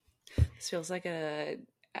This feels like a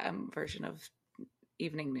version of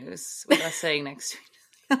evening news with us sitting next to each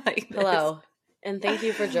other like this. Hello, and thank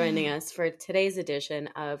you for joining us for today's edition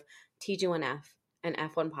of TG1F, an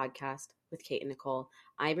F1 podcast with Kate and Nicole.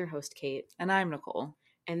 I'm your host, Kate. And I'm Nicole.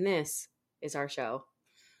 And this is our show.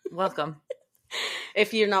 Welcome.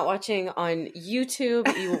 If you're not watching on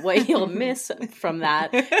YouTube, what you'll miss from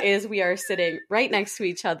that is we are sitting right next to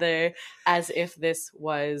each other as if this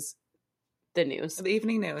was the news. The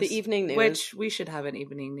evening news. The evening news. Which we should have an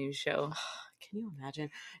evening news show. Can you imagine?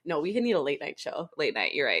 No, we need a late night show. Late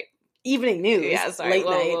night, you're right. Evening news. Yeah, sorry. Late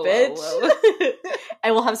night, bitch. Whoa.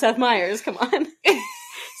 And we'll have Seth Meyers. Come on.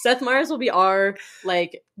 Seth Meyers will be our,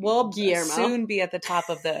 we'll Guillermo. soon be at the top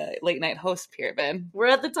of the late night host pyramid. We're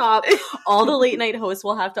at the top. All the late night hosts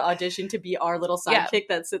will have to audition to be our little sidekick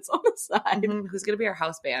that sits on the side. Mm-hmm. Who's going to be our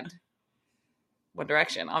house band? One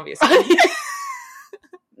Direction, obviously.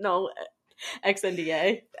 No,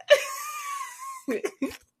 XNDA.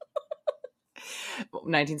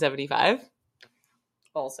 1975.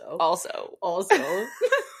 Also.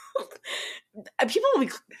 People will be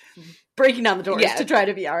breaking down the doors to try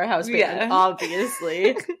to be our house band,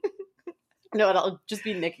 obviously. No, it'll just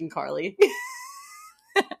be Nick and Carly.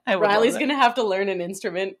 Riley's going to have to learn an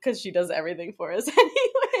instrument because she does everything for us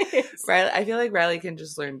anyways. Riley, I feel like Riley can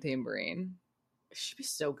just learn tambourine. She'd be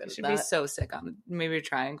so good at She'd that. be so sick on maybe a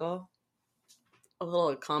triangle. A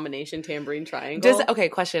little combination tambourine triangle. Okay,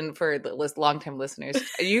 question for the long-time listeners.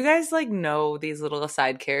 You guys know these little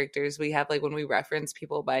side characters we have when we reference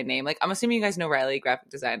people by name? I'm assuming you guys know Riley,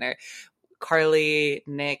 graphic designer, Carly,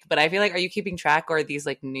 Nick, but I feel are you keeping track or are these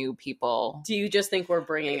new people? Do you just think we're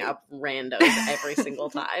bringing up randos every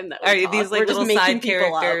single time that we talk? These we're little side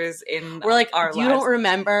characters in we're our you lives? Don't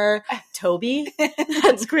remember Toby?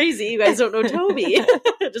 That's crazy. You guys don't know Toby.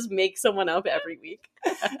 Just make someone up every week.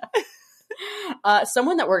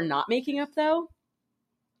 Someone that we're not making up, though.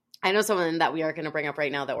 I know someone that we are going to bring up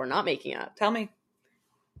right now that we're not making up. Tell me.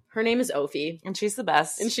 Her name is Ophi. And she's the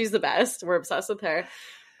best. We're obsessed with her.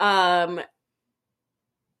 For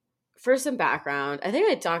some background, I think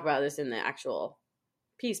I talked about this in the actual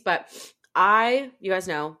piece, but you guys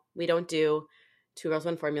know, we don't do Two Girls,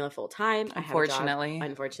 One Formula full time.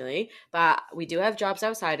 Unfortunately. But we do have jobs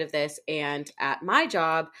outside of this. And at my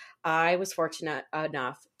job, I was fortunate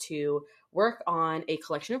enough to work on a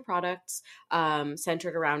collection of products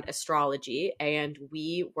centered around astrology. And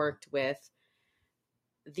we worked with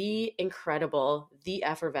the incredible, the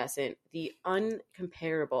effervescent, the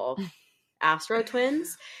uncomparable Astro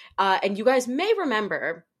Twins. And you guys may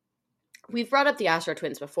remember, we've brought up the Astro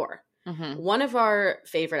Twins before. Mm-hmm. One of our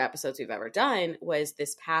favorite episodes we've ever done was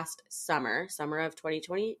this past summer of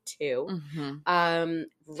 2022. Mm-hmm.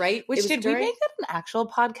 Right? Which did we make that an actual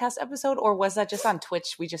podcast episode, or was that just on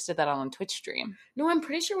Twitch? We just did that on Twitch stream. No, I'm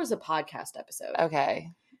pretty sure it was a podcast episode. Okay.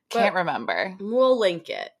 Can't remember. We'll link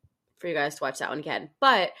it for you guys to watch that one again.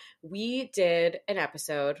 But we did an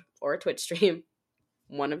episode or a Twitch stream,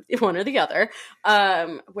 one or the other,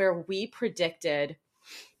 where we predicted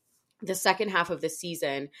the second half of the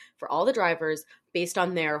season for all the drivers based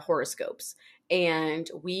on their horoscopes. And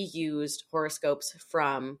we used horoscopes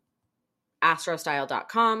from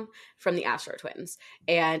astrostyle.com from the Astro Twins.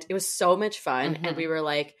 And it was so much fun. Mm-hmm. And we were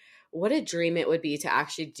like, what a dream it would be to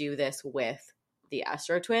actually do this with the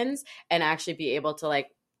Astro Twins and actually be able to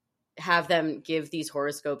have them give these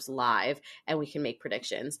horoscopes live and we can make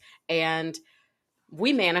predictions. And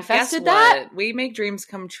we manifested that. We make dreams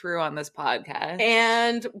come true on this podcast.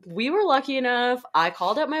 And we were lucky enough. I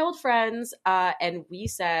called up my old friends and we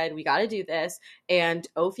said, we got to do this. And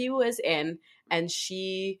Ophi was in, and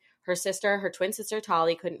her twin sister,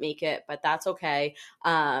 Tali, couldn't make it, but that's okay.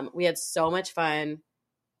 We had so much fun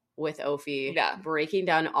with Ophi, breaking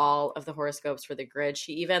down all of the horoscopes for the grid.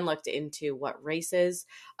 She even looked into what races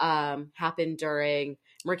happened during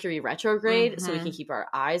Mercury retrograde, so we can keep our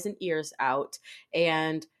eyes and ears out.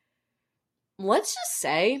 And let's just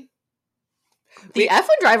say the F1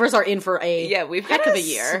 drivers are in for we've heck got of a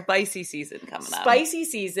year. Spicy season coming up. Spicy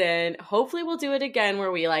season. Hopefully we'll do it again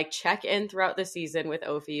where we check in throughout the season with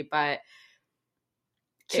Ophi, but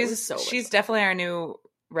she's definitely our new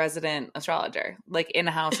resident astrologer,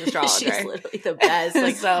 in-house astrologer. She's literally the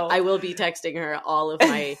best. So I will be texting her all of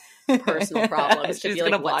my personal problems. She's to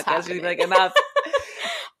be gonna what's block us. happening. She's enough.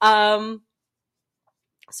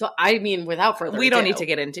 So I mean, without further ado, we don't need to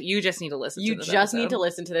get into. You just need to listen. You just need to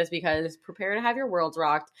listen to this because prepare to have your worlds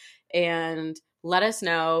rocked, and let us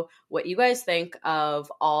know what you guys think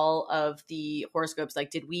of all of the horoscopes.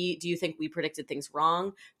 Do you think we predicted things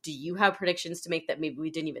wrong? Do you have predictions to make that maybe we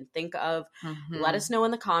didn't even think of? Mm-hmm. Let us know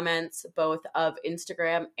in the comments, both of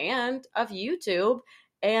Instagram and of YouTube.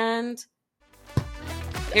 And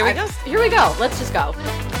Here we go. Let's just go.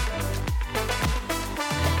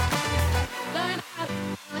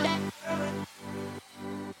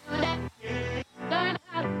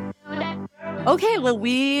 Okay, well,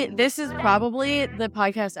 this is probably the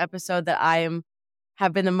podcast episode that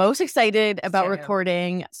have been the most excited about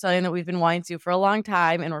recording, something that we've been wanting to for a long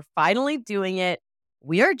time, and we're finally doing it.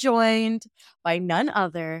 We are joined by none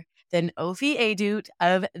other than Ophi Edut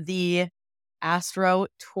of the Astro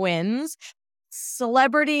Twins,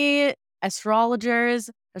 celebrity astrologers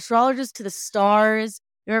to the stars.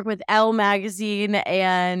 You work with Elle magazine,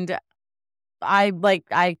 and I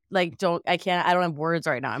don't have words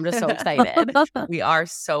right now. I'm just so excited. We are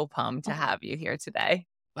so pumped to have you here today.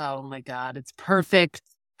 Oh my God, it's perfect.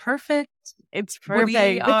 It's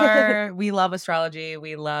perfect. We love astrology.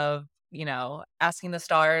 We love, asking the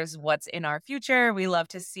stars what's in our future. We love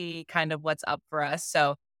to see kind of what's up for us.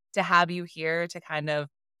 So to have you here to kind of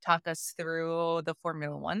talk us through the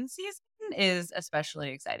Formula One season is especially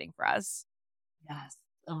exciting for us. Yes.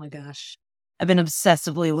 Oh my gosh. I've been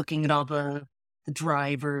obsessively looking at all the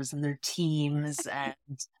drivers and their teams and,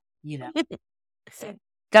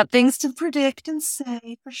 got things to predict and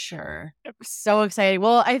say for sure. So exciting.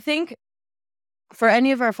 Well, I think for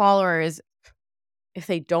any of our followers, if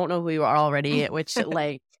they don't know who you are already, which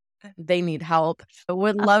they need help, I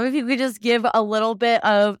would love if you could just give a little bit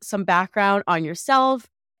of some background on yourself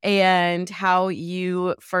and how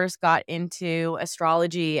you first got into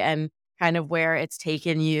astrology and kind of where it's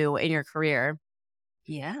taken you in your career.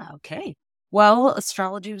 Yeah, okay. Well,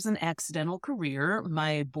 astrology was an accidental career.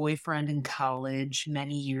 My boyfriend in college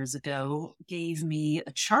many years ago gave me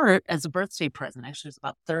a chart as a birthday present. Actually, it was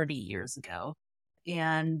about 30 years ago.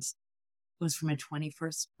 And it was for my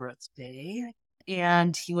 21st birthday.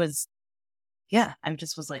 And I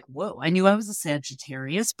just was like, whoa. I knew I was a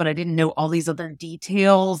Sagittarius, but I didn't know all these other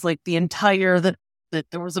details, like that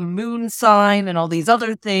there was a moon sign and all these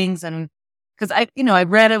other things. And because I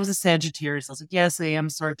read I was a Sagittarius. I was like, yes, I am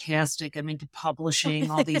sarcastic. I'm into publishing,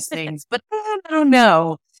 all these things. But I don't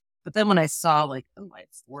know. But then when I saw I have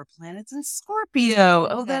 4 planets in Scorpio.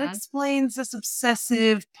 Oh, that explains this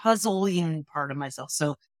obsessive, puzzling part of myself.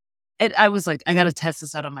 So I was like, I got to test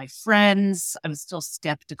this out on my friends. I was still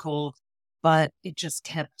skeptical, but it just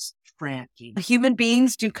kept tracking. Human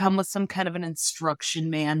beings do come with some kind of an instruction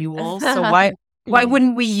manual. So why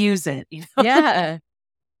wouldn't we use it? Yeah.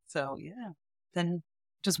 So, then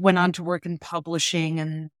just went on to work in publishing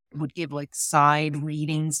and would give like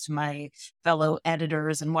readings to my fellow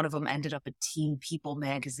editors. And one of them ended up at Teen People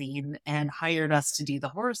magazine and hired us to do the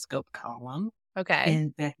horoscope column. Okay.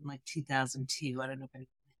 Back in like 2002. I don't know if I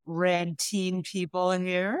read Teen People in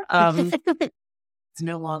here. It's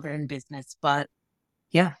no longer in business, but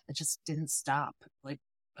yeah, it just didn't stop. Like,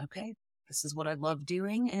 okay, this is what I love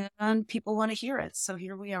doing and people want to hear it. So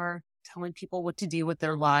here we are telling people what to do with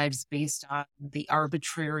their lives based on the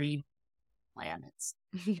arbitrary planets.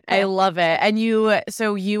 I love it. And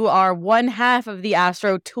you are one half of the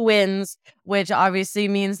Astro Twins, which obviously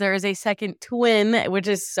means there is a second twin, which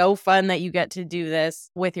is so fun that you get to do this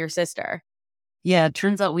with your sister. Yeah, it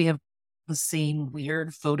turns out we have the same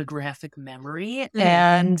weird photographic memory.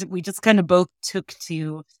 And we just kind of both took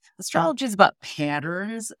to astrology is about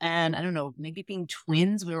patterns. And I don't know, maybe being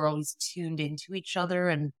twins, we were always tuned into each other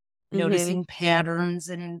and noticing patterns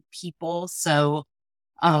in people. So,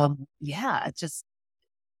 it just,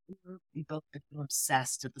 we both became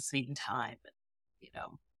obsessed at the same time.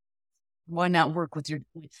 Why not work with your,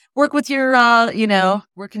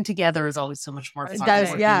 working together is always so much more fun.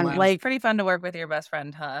 It's pretty fun to work with your best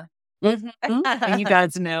friend, huh? And you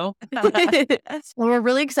guys know. Well, we're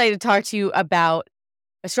really excited to talk to you about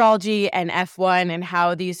astrology and F1 and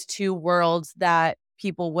how these two worlds that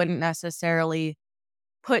people wouldn't necessarily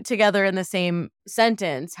put together in the same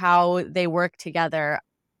sentence, how they work together.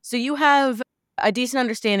 So you have a decent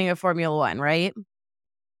understanding of Formula One, right?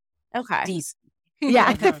 Okay. Decent.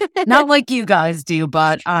 Yeah. Not like you guys do,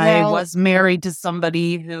 but I was married to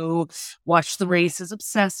somebody who watched the races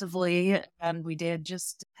obsessively, and we did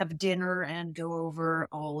just have dinner and go over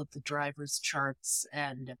all of the drivers' charts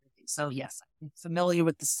and everything. So yes, I'm familiar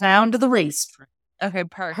with the sound of the race track. Okay,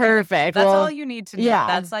 perfect. That's all you need to know. Yeah.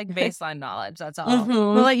 That's like baseline knowledge. That's all.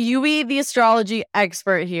 Well, you be the astrology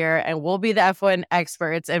expert here, and we'll be the F1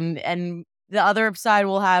 experts, and the other side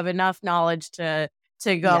will have enough knowledge to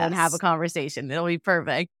go and have a conversation. It'll be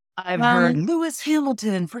perfect. I've heard Lewis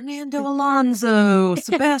Hamilton, Fernando Alonso,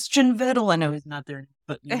 Sebastian Vettel. I know he's not there,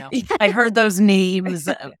 but I heard those names,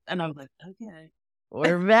 and I was like, okay,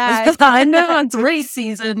 we're back. I know it's race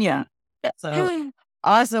season. Yeah. So.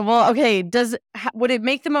 Awesome. Well, okay. Would it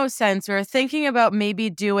make the most sense? We're thinking about maybe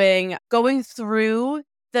going through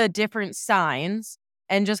the different signs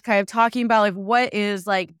and just kind of talking about like what is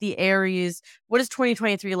like the Aries, what does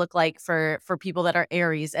 2023 look like for people that are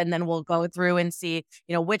Aries, and then we'll go through and see,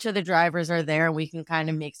 you know, which of the drivers are there, and we can kind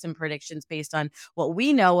of make some predictions based on what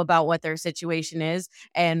we know about what their situation is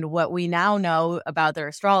and what we now know about their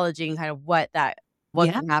astrology and kind of what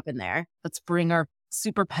can happen there. Let's bring our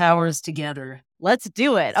superpowers together. Let's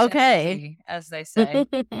do it. Okay. As they say.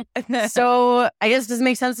 So I guess does it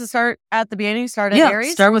make sense to start at the beginning? Start at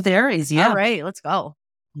Aries? Start with Aries. Yeah. All right, let's go.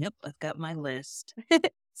 Yep, I've got my list.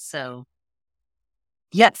 So,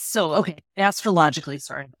 yes. So, okay. Astrologically,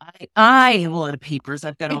 sorry. I have a lot of papers.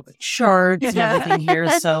 I've got all the charts and everything here.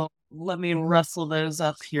 So let me rustle those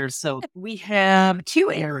up here. So we have 2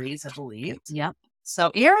 Aries, I believe. Yep.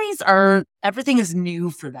 So Aries everything is new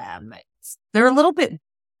for them. They're a little bit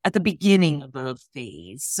at the beginning of a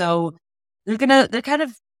phase. So it's going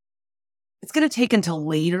to take until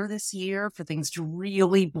later this year for things to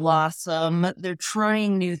really blossom. They're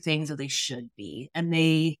trying new things, or they should be. And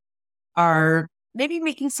they are maybe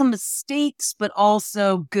making some mistakes, but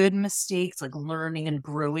also good mistakes, like learning and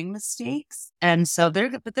growing mistakes. And so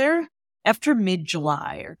they're after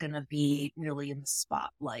mid-July are going to be really in the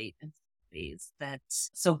spotlight.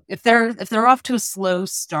 So if they're off to a slow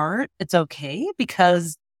start, it's okay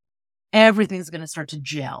because everything's going to start to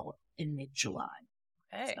gel in mid-July.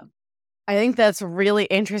 Okay. So. I think that's really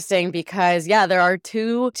interesting because, there are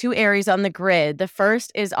two Aries on the grid. The first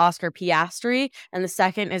is Oscar Piastri, and the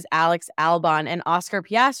second is Alex Albon. And Oscar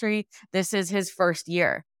Piastri, this is his first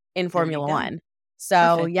year in Formula One.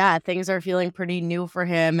 So, perfect. Things are feeling pretty new for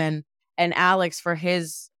him. And Alex, for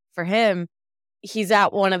him, he's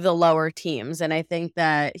at one of the lower teams. And I think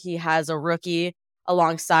that he has a rookie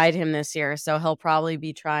alongside him this year. So he'll probably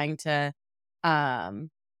be trying to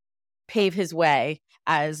pave his way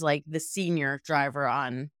as like the senior driver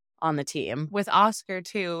on the team. With Oscar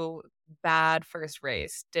too, bad first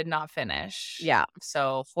race, did not finish. Yeah.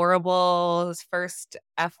 So horrible, his first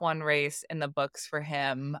F1 race in the books for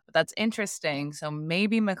him. That's interesting. So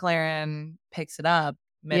maybe McLaren picks it up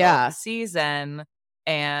middle of the season.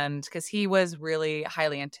 And because he was really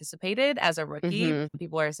highly anticipated as a rookie,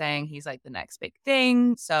 people are saying he's like the next big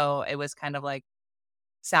thing. So it was kind of like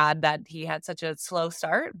sad that he had such a slow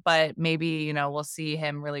start, but maybe, you know, we'll see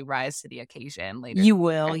him really rise to the occasion later. You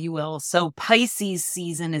will. So Pisces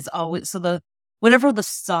season is always, whenever the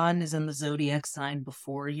sun is in the zodiac sign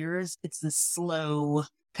before yours, it's the slow,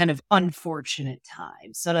 kind of unfortunate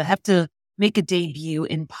time. So to have to make a debut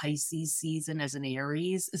in Pisces season as an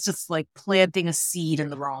Aries, it's just like planting a seed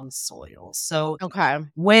in the wrong soil. So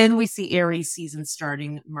when we see Aries season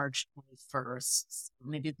starting March 21st,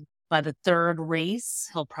 maybe by the 3rd race,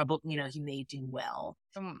 he'll probably, he may do well.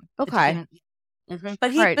 But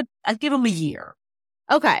I'd give him a year.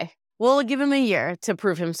 Okay. We'll give him a year to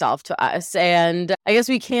prove himself to us. And I guess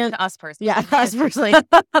we can't. To us personally. Yeah, us personally.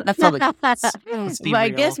 That's all But I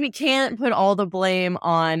guess we can't put all the blame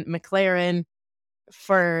on McLaren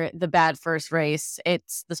for the bad first race.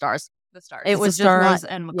 It's the stars. It was the stars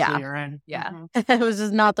and McLaren. Yeah. It was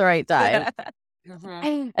just not the right time.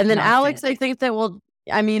 And then Alex, I think that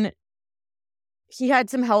he had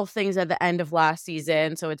some health things at the end of last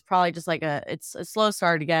season, so it's probably just like it's a slow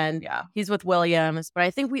start again. Yeah. He's with Williams, but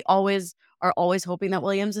I think we always are hoping that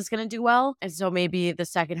Williams is going to do well. And so maybe the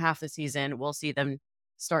second half of the season, we'll see them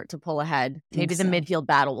start to pull ahead. Maybe the midfield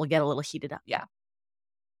battle will get a little heated up. Yeah.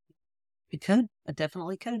 It could. It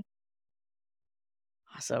definitely could.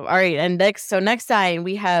 Awesome. All right. And next sign,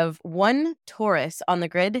 we have one Taurus on the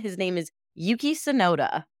grid. His name is Yuki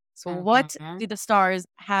Tsunoda. So what do the stars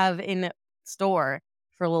have in store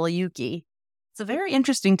for little Yuki? It's a very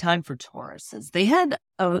interesting time for Tauruses. They had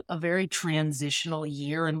a very transitional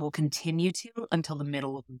year and will continue to until the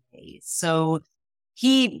middle of May. So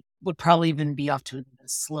he would probably even be off to a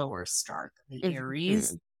slower start than the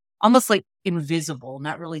Aries. Almost like invisible,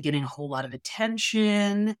 not really getting a whole lot of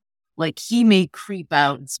attention. Like he may creep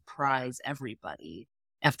out and surprise everybody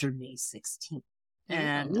after May 16th.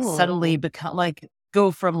 And suddenly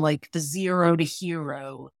go from like the zero to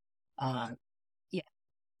hero.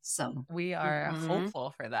 So we are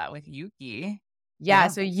hopeful for that with Yuki. Yeah.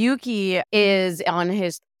 So Yuki is on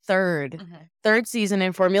his third season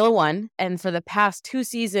in Formula One. And for the past 2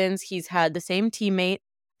 seasons, he's had the same teammate.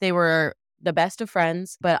 They were the best of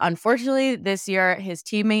friends. But unfortunately, this year, his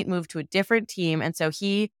teammate moved to a different team. And so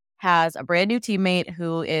he has a brand new teammate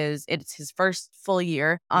it's his first full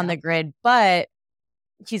year on the grid. But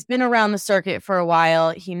he's been around the circuit for a while.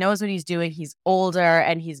 He knows what he's doing. He's older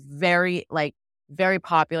and he's very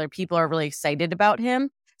popular. People are really excited about him.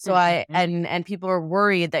 So and people are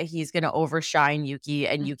worried that he's going to overshine Yuki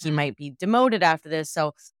and Yuki might be demoted after this.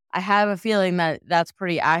 So I have a feeling that that's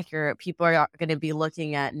pretty accurate. People are going to be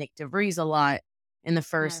looking at Nick DeVries a lot in the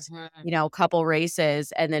first, couple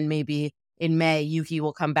races. And then maybe in May, Yuki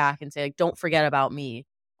will come back and say, like, don't forget about me.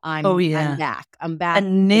 I'm back. I'm back.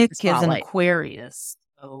 And Nick is an Aquarius.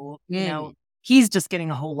 So, he's just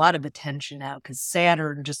getting a whole lot of attention now because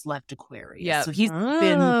Saturn just left Aquarius. Yeah. So he's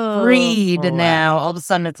been freed now. All of a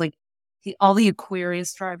sudden, it's like all the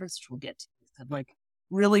Aquarius drivers, which we'll get to, have like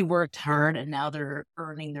really worked hard, and now they're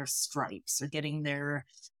earning their stripes. They're getting their,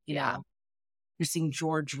 you're seeing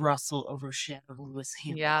George Russell overshadow Lewis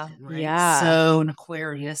Hamilton, right? Yeah. So an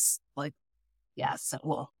Aquarius, like,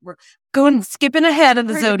 so we're skipping ahead of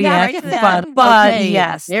the zodiac, but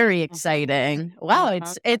yes, very exciting. Wow,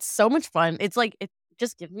 it's so much fun. It's like it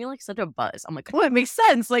just gives me like such a buzz. I'm like, oh, it makes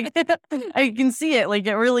sense. Like I can see it. Like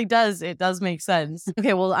it really does. It does make sense.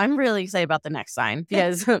 Okay, well, I'm really excited about the next sign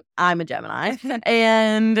because I'm a Gemini,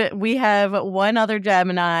 and we have one other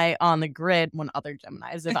Gemini on the grid. One other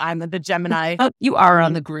Gemini, as if I'm the Gemini. You are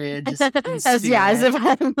on the grid. As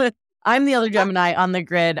if I'm the other Gemini on the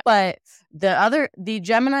grid. But the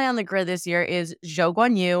Gemini on the grid this year is Zhou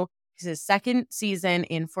Guanyu. It's his second season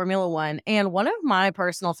in Formula One, and one of my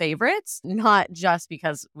personal favorites, not just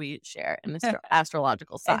because we share an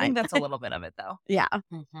astrological sign. I think that's a little bit of it, though. Yeah.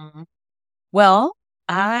 Well,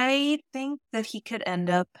 I think that he could end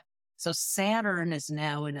up. So Saturn is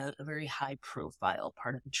now in a very high profile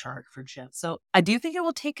part of the chart for Gem. So I do think it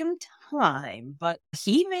will take him time, but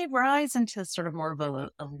he may rise into sort of more of a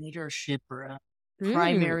leadership or a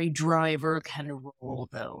primary driver kind of role,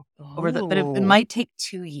 though. But it might take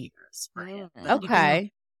 2 years for him.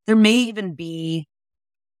 Okay. There may be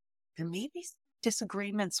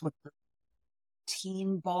disagreements with the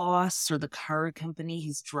team boss or the car company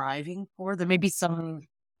he's driving for. There may be some,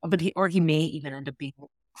 but he may even end up being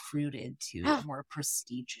recruited to more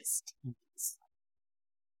prestigious teams.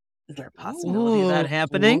 Is there a possibility of that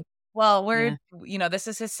happening? Well, this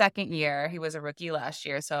is his second year. He was a rookie last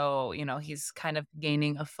year. So, he's kind of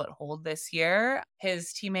gaining a foothold this year.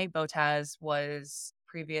 His teammate Bottas was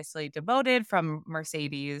previously demoted from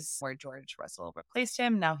Mercedes, where George Russell replaced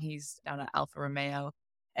him. Now he's down at Alfa Romeo.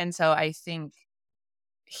 And so I think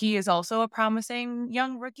he is also a promising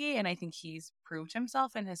young rookie, and I think he's proved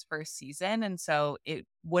himself in his first season. And so it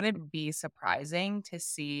wouldn't be surprising to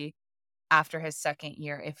see after his second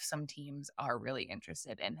year if some teams are really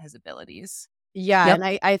interested in his abilities. Yeah, and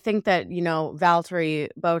I think that, Valtteri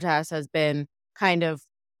Bottas has been kind of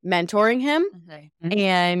mentoring him. Okay.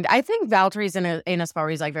 And I think Valtteri's in a spot where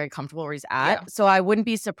he's like very comfortable where he's at. Yeah. So I wouldn't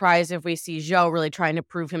be surprised if we see Zhou really trying to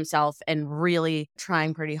prove himself and really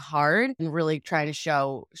trying pretty hard and really trying to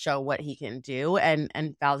show what he can do. And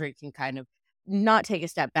Valtteri can kind of not take a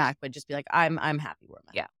step back, but just be like, I'm happy where I'm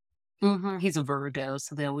at. Yeah. He's a Virgo,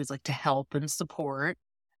 so they always like to help and support.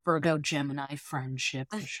 Virgo Gemini friendship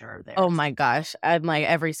for sure. There. Oh my gosh, I'm like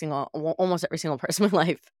almost every single person in my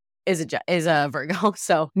life is a Virgo.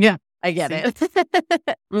 So yeah, I get it.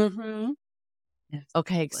 Yes,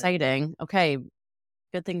 okay, exciting. Okay,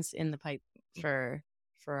 good things in the pipe for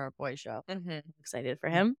our boy show. Excited for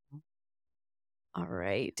him. All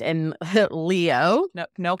right. And Leo.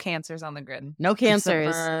 No cancers on the grid. No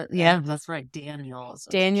cancers. That's right. Daniel's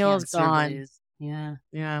gone. Yeah.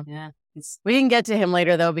 We can get to him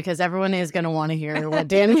later, though, because everyone is going to want to hear what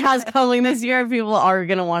Danny has coming this year. People are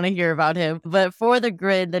going to want to hear about him. But for the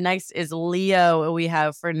grid, the next is Leo. We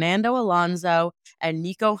have Fernando Alonso and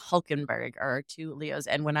Nico Hülkenberg are our two Leos.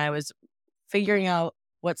 And when I was figuring out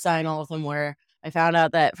what sign all of them were, I found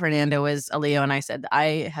out that Fernando was a Leo, and I said,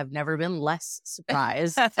 I have never been less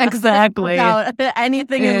surprised. Exactly. About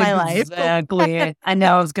anything in my life. Exactly. I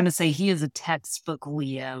know. I was going to say he is a textbook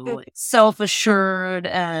Leo. Self-assured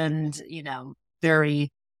and,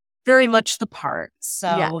 very, very much the part.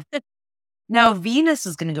 So now Venus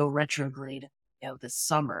is going to go retrograde this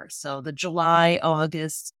summer. So the July,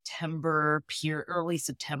 August, September, early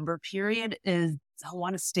September period is, I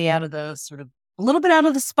want to stay out of the sort of a little bit out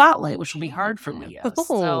of the spotlight, which will be hard for Leo.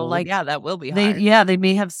 So, that will be hard. They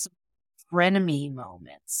may have some frenemy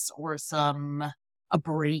moments or a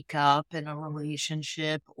breakup in a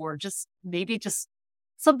relationship, or just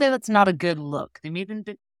something that's not a good look. There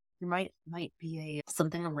might be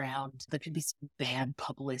something around that could be some bad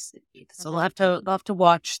publicity. So they'll have to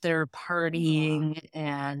watch their partying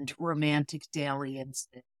and romantic dalliance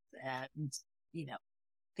and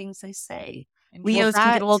things they say. Leos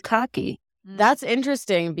can get a little cocky. That's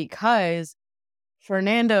interesting because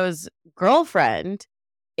Fernando's girlfriend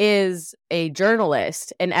is a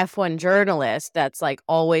journalist, an F1 journalist that's like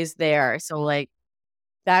always there. So like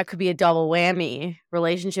that could be a double whammy.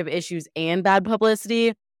 Relationship issues and bad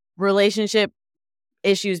publicity. Relationship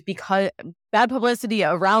issues because bad publicity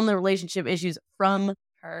around the relationship issues from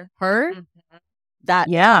her. Mm-hmm. That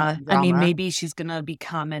drama. I mean, maybe she's gonna be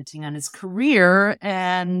commenting on his career,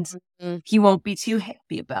 and he won't be too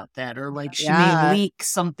happy about that, or like she may leak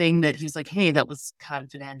something that he's like, "Hey, that was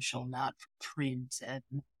confidential, not for print," and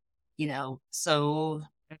so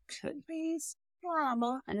it could be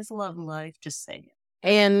drama in his love life. Just saying.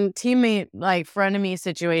 And teammate, like frenemy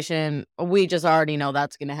situation, we just already know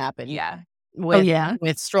that's going to happen. Yeah.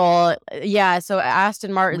 With Stroll. Yeah. So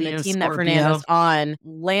Aston Martin, the team that Fernando's on,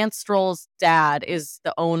 Lance Stroll's dad is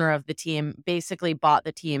the owner of the team, basically bought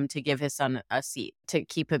the team to give his son a seat to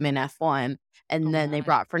keep him in F1. And then they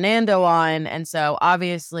brought Fernando on. And so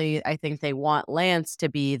obviously, I think they want Lance to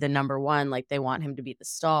be the number one. Like they want him to be the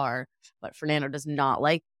star. But Fernando does not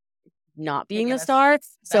like not being the star.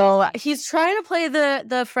 So he's trying to play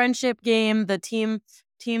the friendship game, the team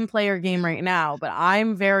player game right now. But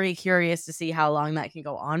I'm very curious to see how long that can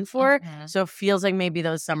go on for. Mm-hmm. So it feels like maybe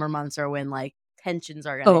those summer months are when like tensions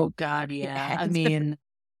are going to. Oh, God, yeah. I mean,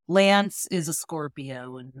 Lance is a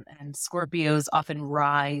Scorpio, and Scorpios often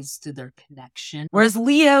rise to their connection. Whereas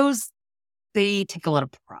Leos, they take a lot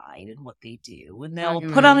of pride in what they do. And they'll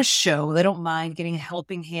put on a show. They don't mind getting a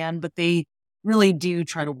helping hand, but they really do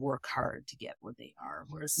try to work hard to get where they are.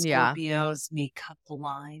 Whereas Scorpios may cut the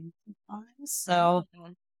line sometimes. So,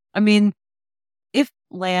 I mean, if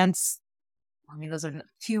Lance, those are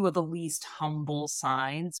two of the least humble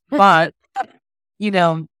signs, but,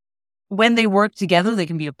 when they work together, they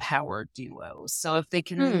can be a power duo. So if they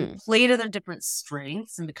can play to their different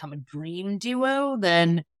strengths and become a dream duo,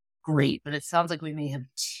 then great. But it sounds like we may have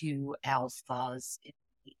two alphas in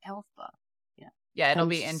the alpha. Yeah, it'll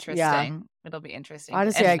be interesting. Yeah. It'll be interesting.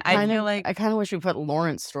 Honestly, I kind of wish we put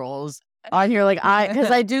Lawrence Strolls on here,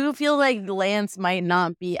 because I do feel like Lance might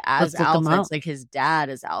not be as alpha. It's like his dad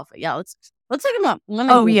is alpha. Yeah, let's look him up.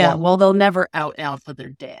 Well, they'll never out alpha their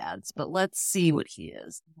dads, but let's see what he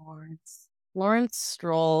is. Lawrence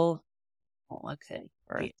Stroll. Oh, okay.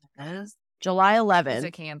 Right. July 11th. He's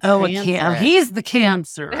a Cancer. Oh, he's the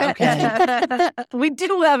Cancer. Okay. We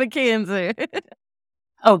do have a Cancer.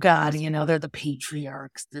 Oh, God, they're the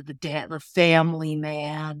patriarchs. They're the dad, the family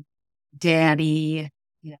man, daddy.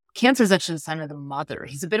 Cancer is actually the sign of the mother.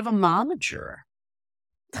 He's a bit of a momager.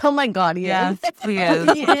 Oh, my God, he is. He is.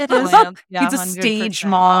 He's a stage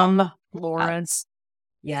mom, Lawrence.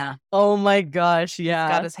 Yeah. Oh, my gosh, yeah.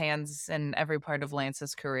 He's got his hands in every part of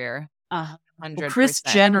Lance's career. 100%. Kris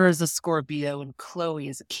Jenner is a Scorpio and Chloe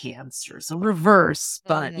is a Cancer. So reverse,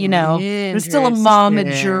 but there's still a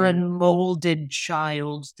momager and molded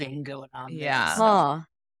child thing going on. Yeah. Huh.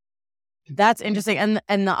 That's interesting.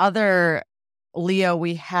 And the other Leo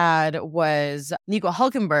we had was Nico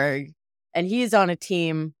Hülkenberg, and he's on a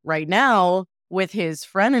team right now with his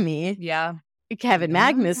frenemy. Yeah. Kevin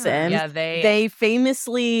Magnussen. Yeah, they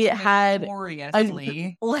famously had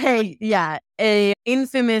a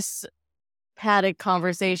infamous paddock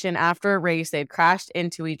conversation after a race. They'd crashed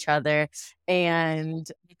into each other, and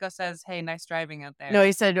Nico says, "Hey, nice driving out there." No,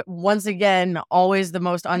 he said, once again, always the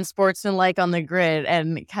most unsportsmanlike on the grid.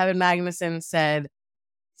 And Kevin Magnussen said,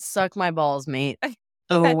 "Suck my balls, mate."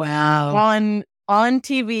 Oh, wow. On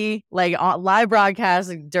TV, on live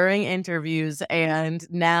broadcast during interviews, and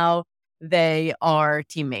now they are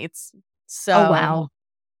teammates. So, oh, wow.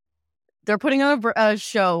 They're putting on a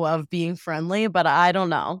show of being friendly, but I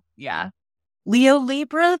don't know. Yeah. Leo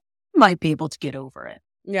Libra might be able to get over it.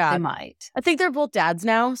 Yeah. They might. I think they're both dads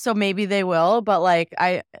now, so maybe they will, but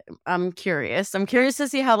I'm curious. I'm curious to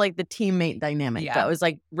see how the teammate dynamic goes,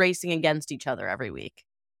 racing against each other every week.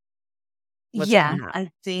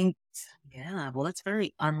 I think well, that's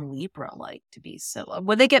very un-Libra-like to be so.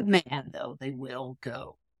 When they get mad, though, they will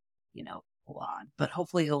go, a lot. But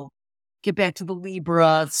hopefully he'll get back to the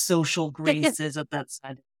Libra social graces of that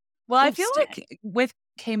side. Well, I feel like with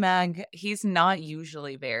K-Mag, he's not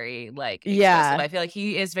usually very expressive. I feel like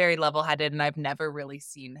he is very level-headed, and I've never really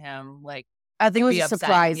seen him I think it was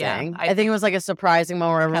surprising. Yeah, I think it was a surprising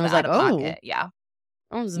moment where everyone was like, "Oh, pocket. Yeah."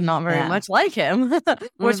 It was not very much like him,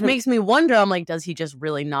 which makes me wonder. I'm like, does he just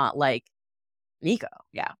really not like Nico?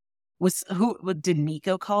 Yeah. Did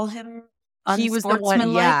Nico call him? He was the one,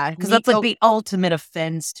 because that's the ultimate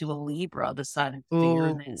offense to a Libra, the sign of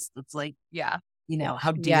fairness. That's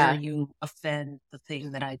how dare you offend the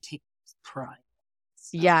thing that I take pride in.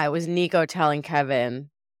 So. Yeah, it was Nico telling Kevin,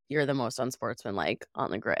 "You're the most unsportsmanlike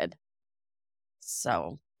on the grid."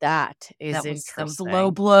 So that is interesting. That was a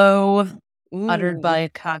low blow uttered by a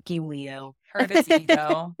cocky Leo. Hurt his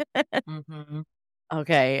ego. Mm-hmm.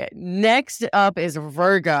 Okay, next up is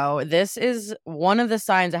Virgo. This is one of the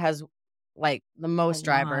signs that has like the most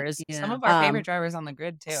drivers. Yeah. Some of our favorite drivers on the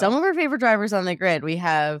grid too. Some of our favorite drivers on the grid. We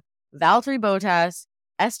have Valtteri Bottas,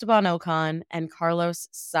 Esteban Ocon, and Carlos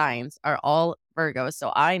Sainz are all Virgos.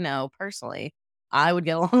 So I know personally I would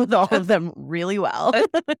get along with all of them really well.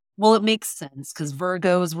 Well, it makes sense because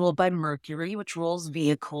Virgo is ruled by Mercury, which rules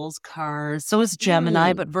vehicles, cars. So is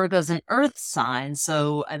Gemini, but Virgo's an earth sign.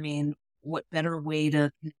 So, I mean, what better way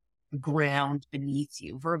to ground beneath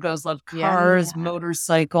you? Virgos love cars,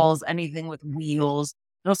 motorcycles, anything with wheels.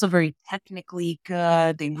 They're also very technically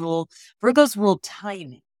good. Virgos rule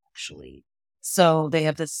timing, actually. So they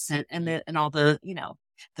have this scent and all the,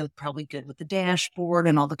 they're probably good with the dashboard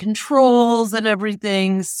and all the controls and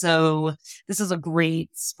everything. So this is a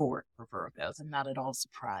great sport for Virgos. I'm not at all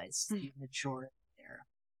surprised. The majority there.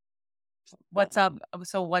 What's up?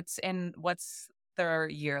 So what's their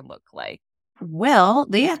year look like? Well,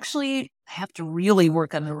 they actually have to really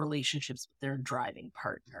work on their relationships with their driving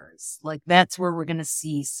partners. Like that's where we're going to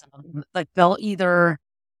see some, like they'll either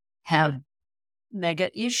have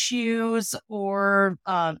mega issues or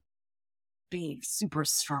be super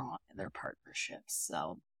strong in their partnerships.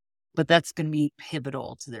 So, but that's going to be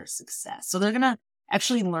pivotal to their success. So they're going to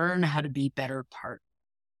actually learn how to be better partners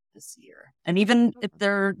this year. And even if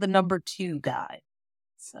they're the number 2 guy.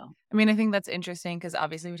 So, I mean, I think that's interesting because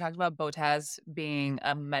obviously we talked about Bottas being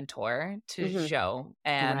a mentor to Zhou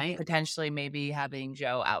and potentially maybe having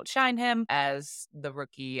Zhou outshine him as the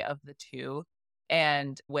rookie of the 2.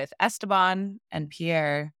 And with Esteban and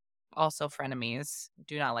Pierre, also frenemies,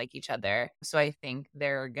 do not like each other. So I think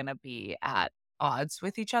they're going to be at odds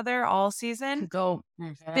with each other all season. Go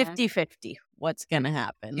 50-50. What's going to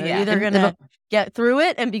happen? They're either going to get through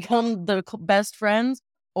it and become the best friends,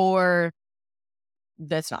 or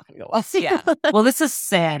that's not going to go well. Yeah. Well, this is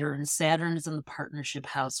Saturn. Saturn is in the partnership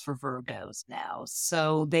house for Virgos now.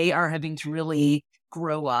 So they are having to really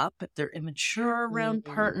grow up. If they're immature around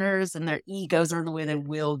partners and their egos are in the way, they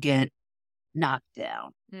will get knocked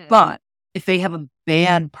down. But if they have a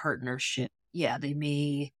bad partnership, there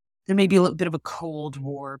may be a little bit of a cold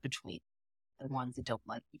war between the ones that don't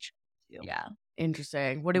like each other. Yeah.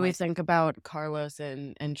 Interesting. What do we think about Carlos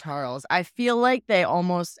and Charles? I feel like they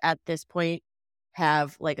almost at this point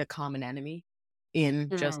have like a common enemy in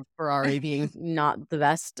just Ferrari being not the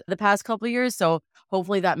best the past couple of years. So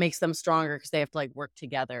hopefully that makes them stronger because they have to like work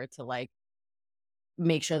together to like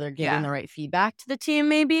make sure they're giving the right feedback to the team.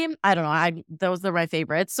 Maybe I don't know. Those are my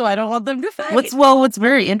favorites, so I don't want them to fight. What's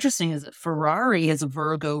very interesting is that Ferrari is a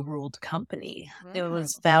Virgo-ruled company. It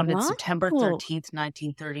was founded September 13th,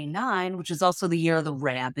 1939, which is also the year of the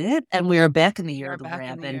rabbit, and we are back in the year of the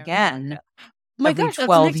rabbit again. My gosh,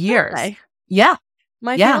 12 years. Birthday. Yeah,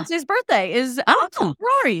 my fiance's birthday is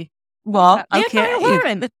Ferrari. Well,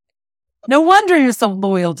 okay. No wonder you're so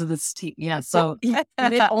loyal to this team. Yeah, so it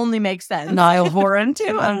only makes sense. Niall Horan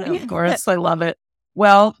too. I don't know, of course, I love it.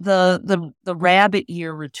 Well, the rabbit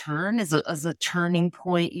year return is a turning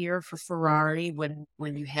point year for Ferrari when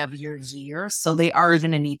you have your year. So they are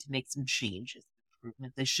going to need to make some changes,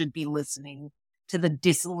 improvement. They should be listening to the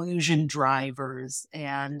disillusioned drivers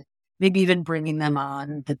and maybe even bringing them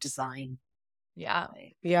on the design. Yeah.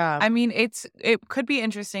 Yeah. I mean, it could be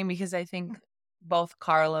interesting because I think both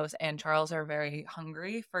Carlos and Charles are very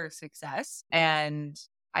hungry for success. And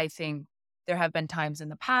I think there have been times in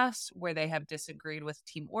the past where they have disagreed with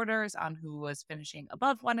team orders on who was finishing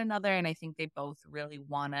above one another. And I think they both really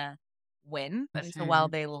want to win. And so while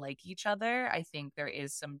they like each other, I think there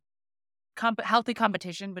is some healthy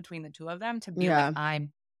competition between the two of them to be like,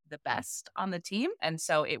 I'm the best on the team. And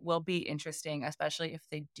so it will be interesting, especially if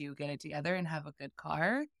they do get it together and have a good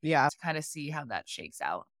car. Yeah. To kind of see how that shakes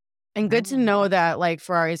out. And good to know that like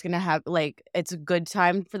Ferrari is going to have like it's a good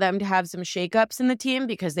time for them to have some shakeups in the team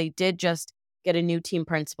because they did just get a new team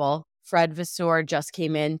principal. Fred Vasseur just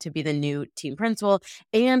came in to be the new team principal.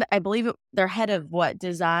 And I believe their head of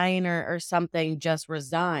design or something just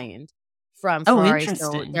resigned from Ferrari.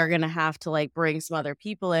 So they're going to have to like bring some other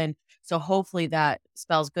people in. So hopefully that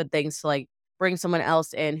spells good things to like bring someone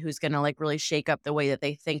else in who's going to like really shake up the way that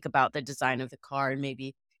they think about the design of the car and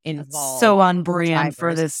maybe involved. So on brand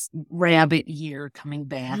for this rabbit year coming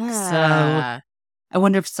back. So I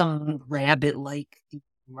wonder if some rabbit like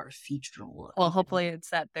are featured. Well, hopefully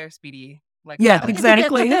it's at their speedy.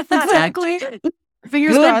 Exactly. Exactly.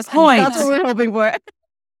 Fingers crossed. Point. That's what we're hoping for.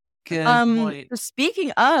 Good point.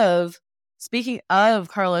 Speaking of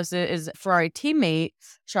Carlos is Ferrari teammate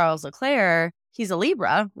Charles Leclerc. He's a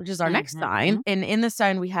Libra, which is our next sign. And in the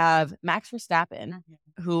sign, we have Max Verstappen,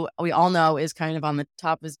 who we all know is kind of on the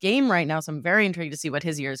top of his game right now. So I'm very intrigued to see what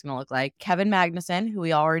his year is going to look like. Kevin Magnussen, who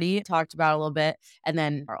we already talked about a little bit, and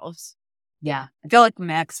then Charles. Yeah, I feel like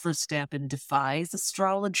Max Verstappen defies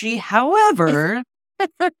astrology. However,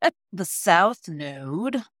 the south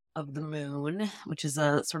node of the moon, which is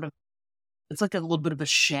a sort of, it's like a little bit of a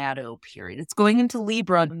shadow period. It's going into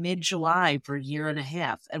Libra mid-July for a year and a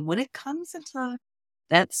half. And when it comes into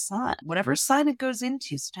that sign, whatever sign it goes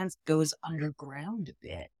into, sometimes it goes underground a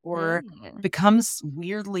bit or becomes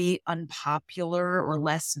weirdly unpopular or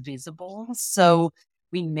less visible. So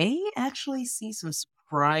we may actually see some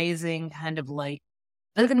surprising kind of like,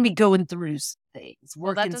 they're going to be going through things.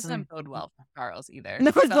 Well, that doesn't bode well for Charles either. No,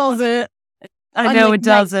 it doesn't. I know it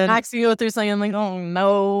doesn't. Max, you go through something, I'm like, oh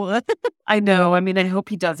no. I know. I mean, I hope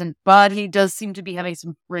he doesn't, but he does seem to be having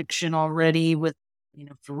some friction already with,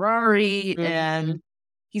 Ferrari, and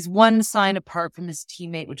he's one sign apart from his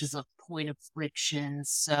teammate, which is a point of friction.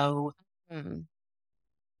 So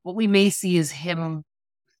what we may see is him.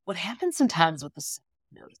 What happens sometimes with the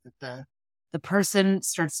note is that the person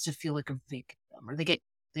starts to feel like a victim, or they get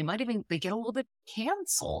a little bit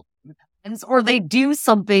canceled, or they do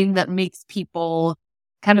something that makes people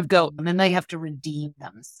kind of go, and then they have to redeem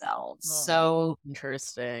themselves. So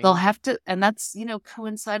interesting. They'll have to, and that's,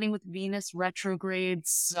 coinciding with Venus retrograde.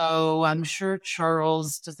 So I'm sure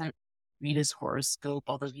Charles doesn't read his horoscope,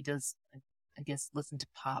 although he does, I guess, listen to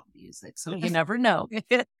pop music. So you never know.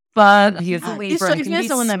 But he's a Libra. He's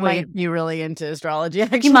someone that might be really into astrology.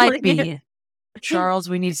 Actually. He might be. Charles,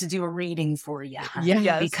 we need to do a reading for you.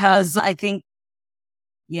 Yeah, because I think,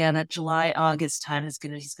 that July-August time he's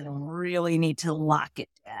gonna really need to lock it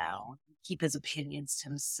down, keep his opinions to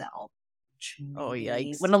himself. Oh,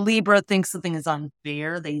 yikes. When a Libra thinks something is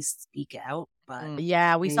unfair, they speak out. But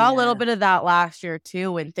we saw a little bit of that last year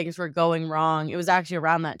too when things were going wrong. It was actually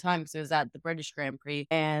around that time because it was at the British Grand Prix,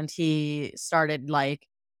 and he started like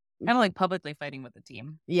kind of like publicly fighting with the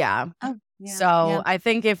team. Yeah. So I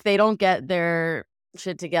think if they don't get their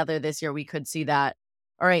shit together this year, we could see that.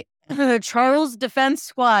 All right, Charles Defense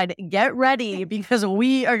Squad, get ready because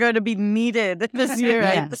we are going to be needed this year.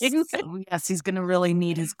 Yes. Yes, he's going to really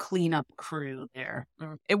need his cleanup crew there.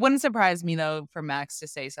 It wouldn't surprise me, though, for Max to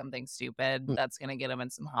say something stupid. That's going to get him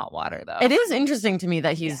in some hot water, though. It is interesting to me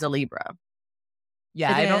that he's a Libra.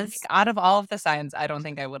 Yeah, I don't think, out of all of the signs, I don't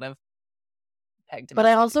think I would have pegged him. But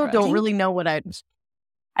I also don't really know what I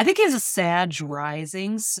think he has a Sag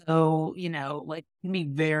rising, so, could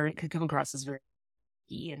come across as very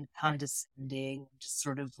and condescending, just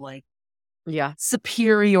sort of like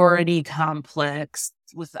superiority complex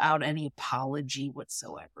without any apology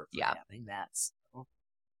whatsoever for having that. So.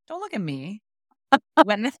 Don't look at me.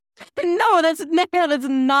 No, that's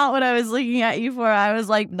not what I was looking at you for. I was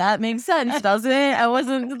like, that makes sense, doesn't it? I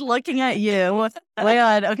wasn't looking at you. Wait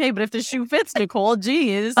on. Okay, but if the shoe fits, Nicole,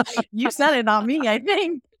 geez, you said it, not me, I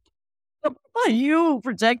think. You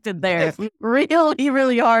projected there really,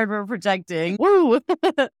 really hard for projecting. Woo!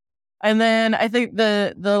 And then I think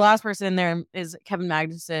the last person in there is Kevin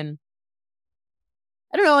Magnussen.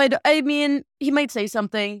 I don't know. I mean, he might say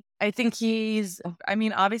something. I think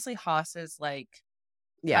obviously Haas is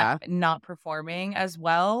not performing as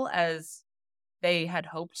well as they had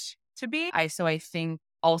hoped to be. So I think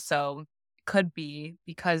also could be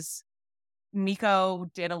because Nico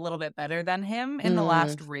did a little bit better than him in the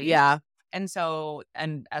last race. Yeah. And so,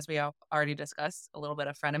 and as we already discussed, a little bit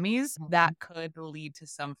of frenemies, that could lead to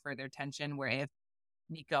some further tension where if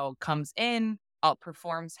Nico comes in,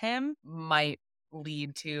 outperforms him, might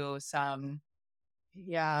lead to some.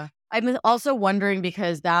 Yeah. I'm also wondering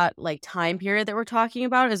because that time period that we're talking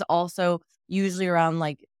about is also usually around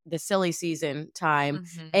the silly season time.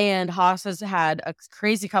 And Haas has had a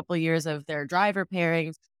crazy couple of years of their driver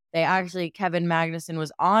pairings. Kevin Magnussen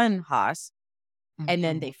was on Haas. And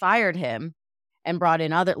then they fired him and brought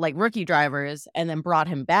in other rookie drivers and then brought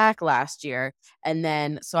him back last year. And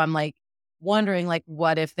then, so I'm wondering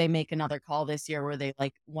what if they make another call this year where they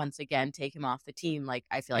once again take him off the team?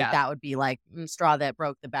 I feel like that would be straw that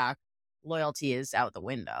broke the back. Loyalty is out the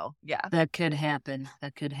window. Yeah. That could happen.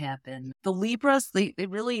 The Libras, they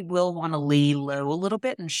really will want to lay low a little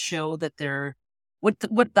bit and show that they're, what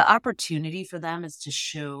the opportunity for them is to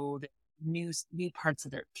show the new parts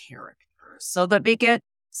of their character. So that they get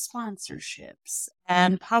sponsorships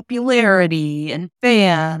and popularity and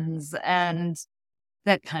fans and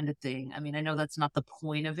that kind of thing. I mean, I know that's not the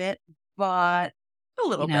point of it, but a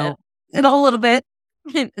little bit.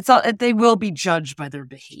 It's all, they will be judged by their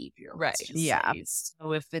behavior, right? Yeah.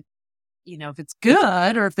 So if it's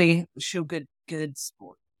good or if they show good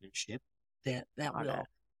sportsmanship, that will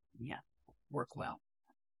work well.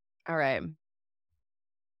 All right.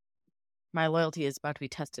 My loyalty is about to be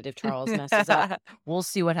tested if Charles messes up. We'll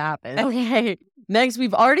see what happens. Okay. Next,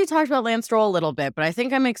 we've already talked about Lance Stroll a little bit, but I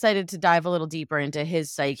think I'm excited to dive a little deeper into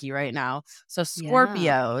his psyche right now. So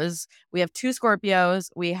Scorpios, we have 2 Scorpios.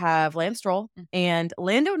 We have Lance Stroll and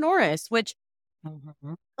Lando Norris, which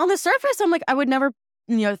on the surface, I'm like, I would never,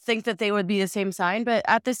 think that they would be the same sign. But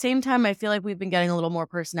at the same time, I feel like we've been getting a little more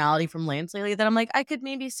personality from Lance lately that I'm like, I could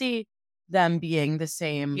maybe see them being the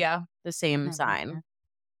same sign.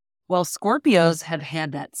 Well, Scorpios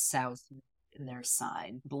had that south in their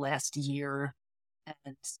sign the last year,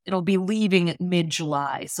 and it'll be leaving at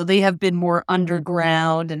mid-July. So they have been more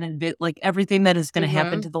underground, and a bit like everything that is going to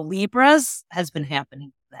happen to the Libras has been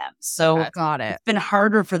happening to them. So it's been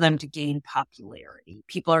harder for them to gain popularity.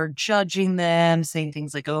 People are judging them, saying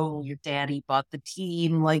things like, "Oh, your daddy bought the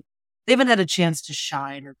team." Like they haven't had a chance to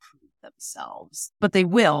shine or prove themselves, but they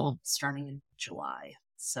will starting in July.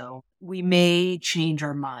 So we may change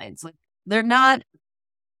our minds. Like they're not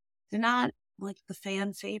like the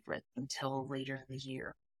fan favorite until later in the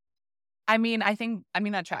year. I mean,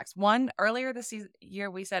 that tracks. One, earlier this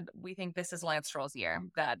year, we said we think this is Lance Stroll's year,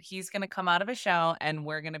 that he's going to come out of a show and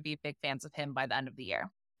we're going to be big fans of him by the end of the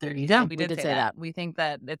year. There you go. We did say that. We think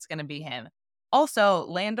that it's going to be him. Also,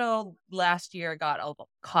 Lando last year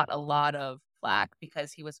caught a lot of flack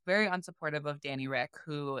because he was very unsupportive of Danny Rick,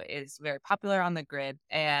 who is very popular on the grid,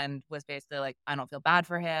 and was basically like, I don't feel bad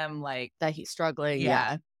for him, like that he's struggling.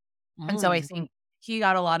 And so I think he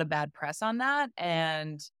got a lot of bad press on that,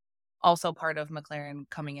 and also part of McLaren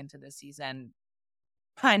coming into the season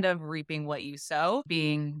kind of reaping what you sow,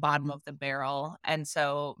 being bottom of the barrel. And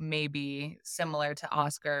so maybe similar to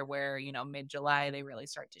Oscar, where, mid-July, they really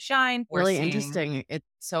start to shine. Really interesting.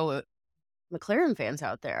 So McLaren fans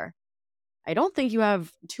out there, I don't think you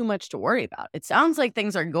have too much to worry about. It sounds like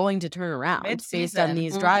things are going to turn around based on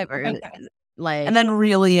these drivers. And then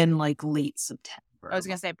really in like late September. I was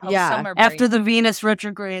going to say post-summer break. After the Venus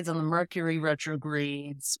retrogrades and the Mercury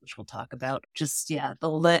retrogrades, which we'll talk about, just,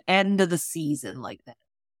 the end of the season like that.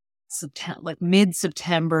 Like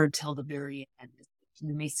mid-September till the very end.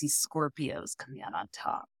 You may see Scorpios coming out on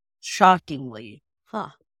top. Shockingly.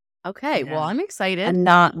 Okay, well, I'm excited. And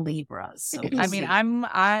not Libras. So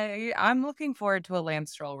I'm looking forward to a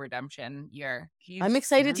Lance Stroll redemption year. I'm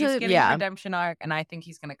excited he's getting a redemption arc, and I think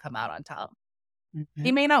he's going to come out on top.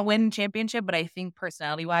 He may not win championship, but I think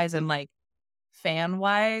personality-wise and like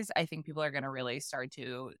fan-wise, I think people are going to really start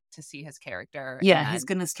to see his character. Yeah, he's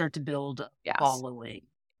going to start to build a following.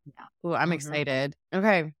 Yeah. Ooh, I'm excited.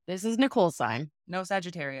 Okay, this is Nicole's sign. No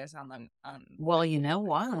Sagittarius on. Well, you know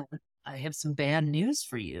what? I have some bad news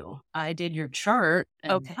for you. I did your chart.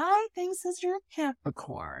 And I think says you're a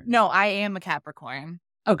Capricorn. No, I am a Capricorn.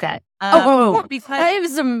 Okay. Because I have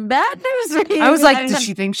some bad news for you. I was like, does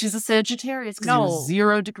she think she's a Sagittarius? Because you're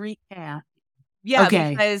 0 degree Cap. Yeah,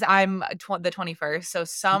 because I'm the 21st. So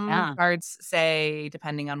some cards say,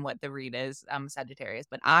 depending on what the read is, I'm Sagittarius.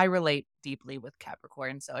 But I relate deeply with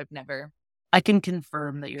Capricorn, so I can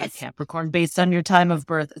confirm that you're a Capricorn based on your time of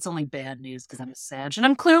birth. It's only bad news because I'm a Sag, and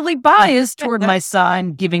I'm clearly biased toward my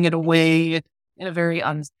sign, giving it away in a very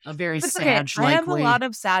Sag-like way. I have a lot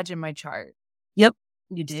of Sag in my chart. Yep,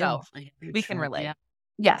 you do. So we can relate. Yeah.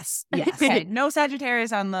 Yes. Okay, no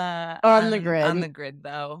Sagittarius on the grid. On the grid,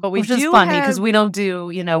 though. But which is funny because we don't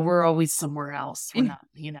do, we're always somewhere else. We're not,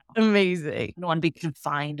 Amazing. I don't want to be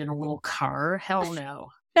confined in a little car. Hell no.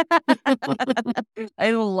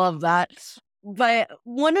 I love that. But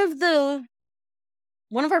one of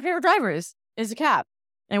our favorite drivers is a Cap.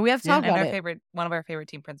 And we have to talk about it. One of our favorite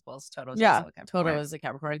team principals, Toto. Toto is a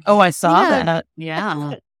Capricorn. Oh, I saw that.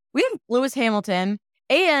 Yeah. We have Lewis Hamilton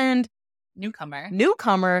and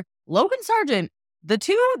newcomer Logan Sargent, the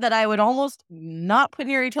two that I would almost not put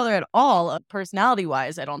near each other at all, personality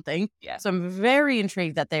wise, I don't think. Yeah. So I'm very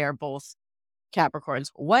intrigued that they are both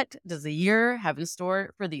Capricorns. What does the year have in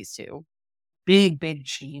store for these two? Big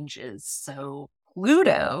changes. So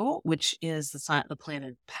Pluto, which is the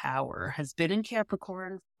planet power, has been in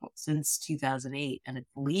Capricorn since 2008, and it's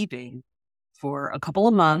leaving for a couple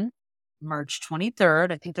of months. March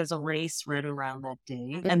 23rd. I think there's a race right around that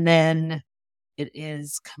day. And then it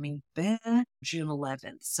is coming back June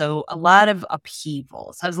 11th. So a lot of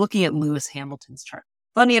upheavals. I was looking at Lewis Hamilton's chart.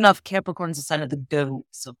 Funny enough, Capricorn's the sign of the goat.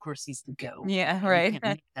 So, of course, he's the goat. Yeah, right.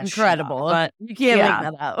 Incredible. But you can't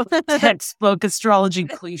make that out. Textbook astrology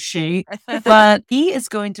cliche. But he is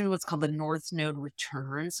going through what's called the North Node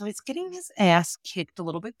return. So he's getting his ass kicked a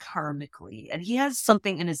little bit karmically. And he has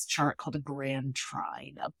something in his chart called a grand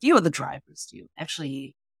trine. A few of the drivers do.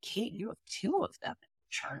 Actually, Kate, you have 2 of them in the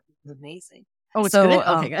chart. It's amazing. Oh, it's good.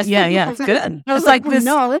 Okay, guys. Yeah, it's good. I was like this.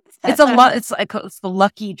 No, it's a lot. It's the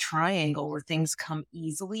lucky triangle where things come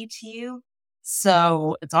easily to you.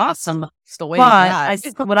 So it's awesome. It's the way that.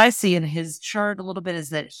 What I see in his chart a little bit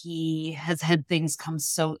is that he has had things come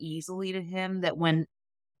so easily to him that when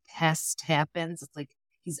test happens, it's like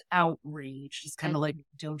he's outraged. He's kind of like,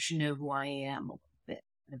 "Don't you know who I am?" A little bit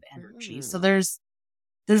of energy. So there's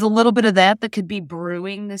a little bit of that could be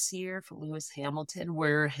brewing this year for Lewis Hamilton,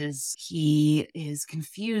 where he is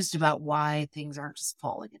confused about why things aren't just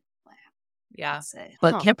falling in lap. Yeah.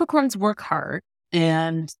 But Capricorns work hard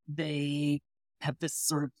and they have this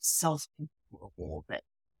sort of self-control that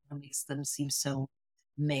makes them seem so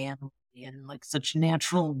manly and like such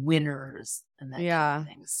natural winners and that kind of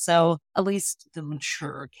thing. So at least the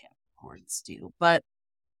mature Capricorns do. But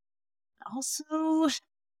also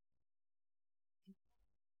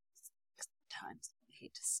times I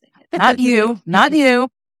hate to say it. Not you.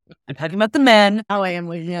 I'm talking about the men. Oh, I am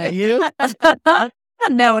looking at you.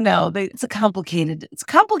 No. It's a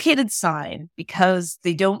complicated sign because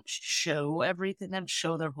they don't show everything. They don't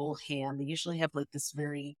show their whole hand. They usually have like this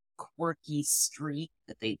very quirky streak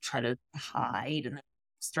that they try to hide, and it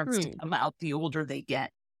starts to come out the older they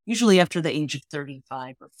get. Usually after the age of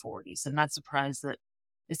 35 or 40. So I'm not surprised that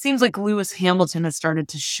it seems like Lewis Hamilton has started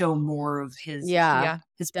to show more of his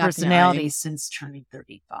personality since turning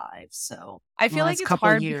 35. So I feel like it's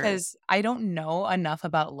hard because I don't know enough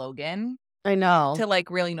about Logan. I know. To like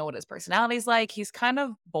really know what his personality's like. He's kind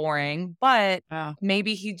of boring, but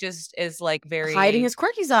maybe he just is like very hiding his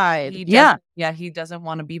quirky side. He doesn't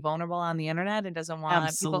want to be vulnerable on the internet and doesn't want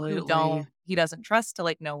people who he doesn't trust to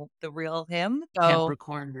like know the real him. So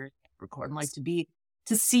Capricorn like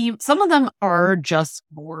to see some of them are just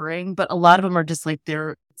boring, but a lot of them are just like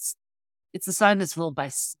it's a sign that's ruled by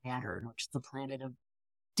Saturn, which is the planet of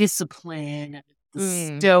discipline,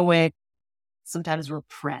 the stoic, sometimes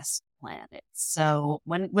repressed planet. So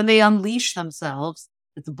when they unleash themselves,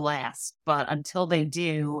 it's a blast. But until they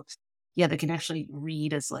do, they can actually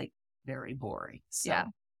read as like very boring. So.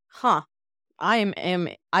 Yeah. I'm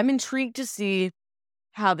intrigued to see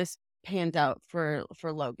how this pans out for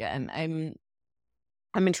Logan.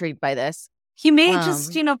 I'm intrigued by this. He may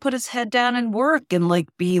just, put his head down and work and like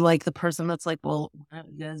be like the person that's like, well, why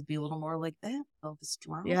don't you guys be a little more like that?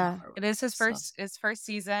 Yeah. It is his first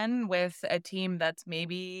season with a team that's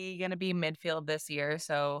maybe going to be midfield this year.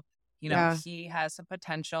 So, he has some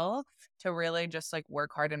potential to really just like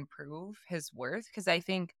work hard and prove his worth. Because I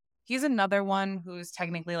think he's another one who's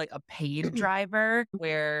technically like a paid driver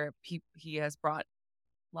where he has brought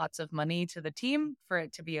lots of money to the team for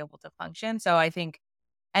it to be able to function. So I think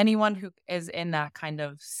anyone who is in that kind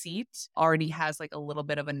of seat already has like a little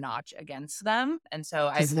bit of a notch against them. And so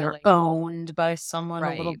they're owned by someone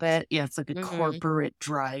a little bit. Yeah, it's like a corporate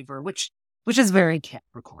driver, which is very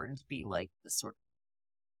Capricorn to be like the sort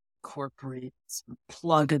of corporate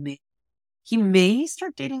plug in. He may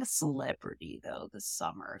start dating a celebrity though this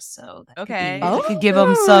summer. So that could give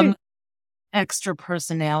him some extra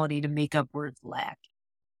personality to make up where it's lacking.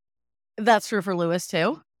 That's true for Lewis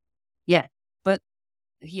too. Yeah, but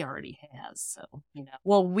he already has, so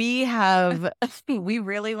Well, we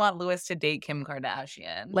really want Lewis to date Kim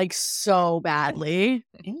Kardashian, like so badly.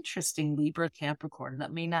 Interesting, Libra Capricorn.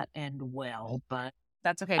 That may not end well, but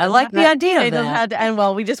that's okay. I like the idea of that. It doesn't have to end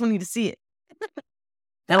well. We just need to see it.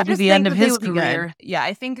 That'll be the end of his career. Yeah,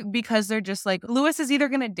 I think because they're just like Lewis is either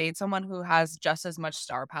going to date someone who has just as much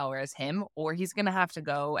star power as him, or he's going to have to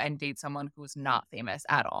go and date someone who's not famous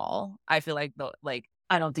at all. I feel like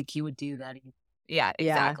I don't think he would do that either. Yeah,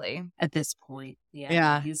 exactly. At this point,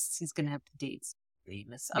 he's gonna have to date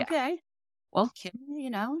famous. Okay, well, Kim,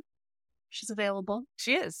 she's available.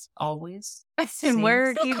 She is always, and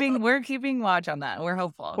we're keeping watch on that. We're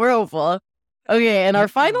hopeful. Okay, and our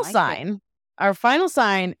final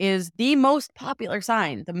sign is the most popular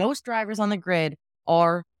sign. The most drivers on the grid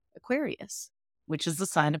are Aquarius, which is the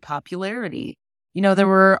sign of popularity. There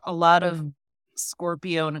were a lot of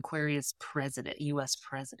Scorpio and Aquarius U.S.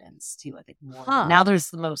 presidents too. I think more. Now there's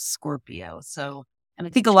the most Scorpio. So, and I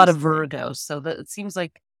think a lot of Virgo. So it seems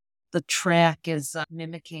like the track is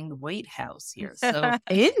mimicking the White House here. So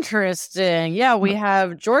interesting. Yeah, we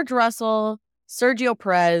have George Russell, Sergio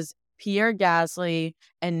Perez, Pierre Gasly,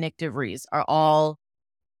 and Nick DeVries are all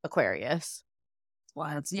Aquarius.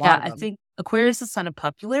 Wow. Yeah, I think Aquarius is a sign of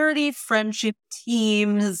popularity, friendship,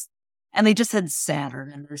 teams. And they just had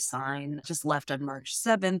Saturn in their sign, just left on March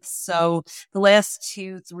 7th. So the last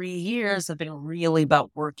 2-3 years have been really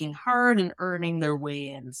about working hard and earning their way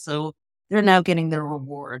in. So they're now getting their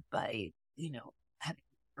reward by, having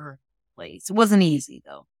earned place. It wasn't easy,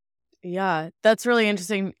 though. Yeah, that's really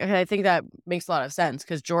interesting. I think that makes a lot of sense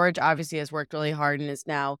because George obviously has worked really hard and is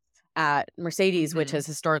now at Mercedes, which has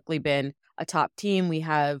historically been a top team. We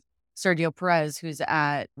have Sergio Perez, who's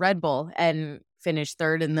at Red Bull and finished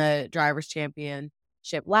third in the drivers'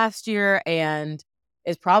 championship last year, and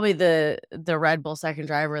is probably the Red Bull second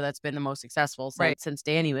driver that's been the most successful since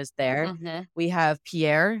Danny was there. We have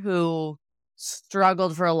Pierre, who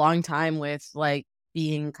struggled for a long time with like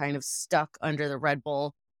being kind of stuck under the Red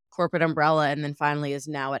Bull corporate umbrella, and then finally is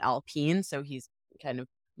now at Alpine, so he's kind of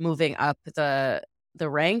moving up the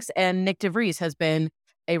ranks. And Nick DeVries has been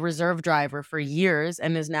a reserve driver for years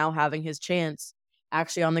and is now having his chance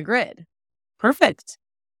actually on the grid. Perfect.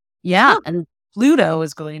 Yeah, and Pluto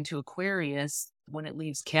is going to Aquarius when it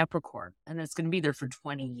leaves Capricorn, and it's going to be there for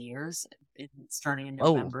 20 years, starting in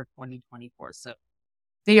November 2024. So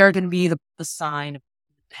they are going to be the sign that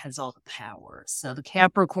has all the power. So the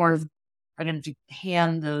Capricorn are going to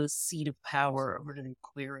hand the seat of power over to the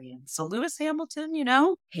Aquarian. So Lewis Hamilton,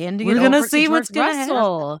 handing we're it going over to see what's going to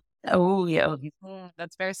happen. Oh, yeah.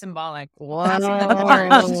 That's very symbolic.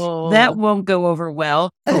 Wow. That won't go over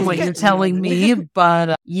well, what you're telling me.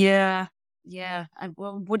 But yeah.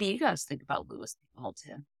 Well, what do you guys think about Lewis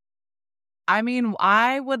Hamilton? I mean,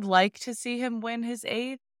 I would like to see him win his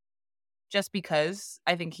 8th just because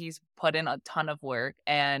I think he's put in a ton of work.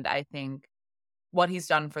 And I think what he's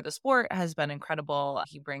done for the sport has been incredible.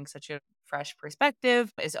 He brings such a fresh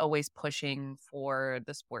perspective, is always pushing for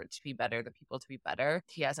the sport to be better, the people to be better.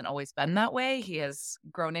 He hasn't always been that way. He has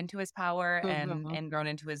grown into his power and grown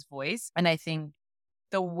into his voice. And I think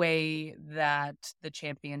the way that the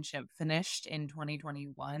championship finished in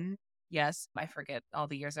 2021, yes, I forget, all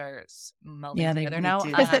the years are melding together now,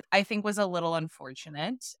 I think was a little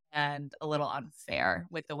unfortunate and a little unfair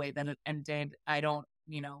with the way that it ended. I don't,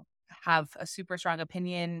 have a super strong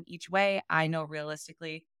opinion each way. I know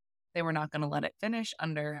realistically they were not going to let it finish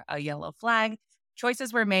under a yellow flag.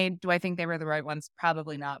 Choices were made. Do I think they were the right ones?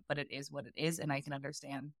 Probably not, but it is what it is, and I can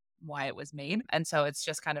understand why it was made. And so it's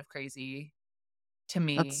just kind of crazy to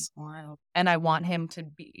me. That's wild. And I want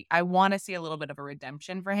to see a little bit of a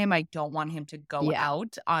redemption for him. I don't want him to go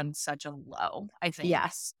out on such a low, I think.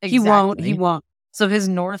 Yes, exactly. He won't. So his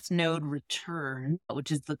North Node return,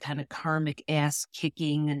 which is the kind of karmic ass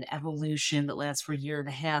kicking and evolution that lasts for a year and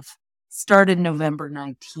a half, started November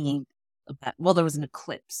 19th. Well, there was an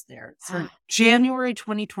eclipse there. It started January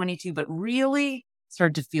 2022, but really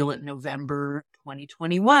started to feel it November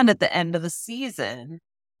 2021 at the end of the season.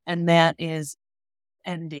 And that is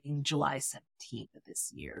ending July 17th of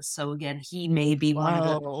this year. So again, he may be one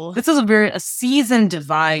of the, this is a season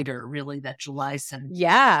divider, really, that July 17th.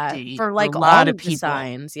 Yeah, for like a lot of of people.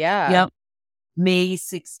 Signs. Yeah. Yep. May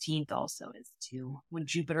 16th also is too, when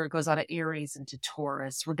Jupiter goes out of Aries into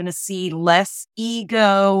Taurus. We're going to see less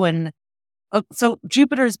ego. And so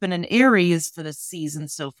Jupiter's been in Aries for the season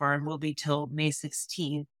so far and will be till May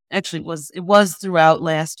 16th. Actually, it was throughout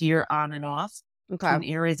last year, on and off. From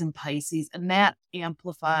Aries and Pisces, and that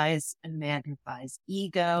amplifies and magnifies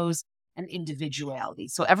egos and individuality.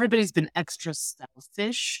 So everybody's been extra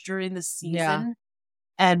selfish during the season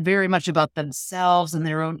and very much about themselves and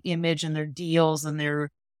their own image and their deals and their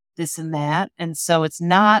this and that. And so it's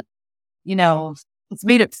not, it's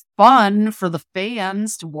made it fun for the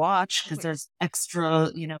fans to watch because there's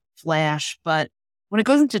extra, flash. But when it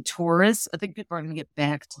goes into Taurus, I think people are going to get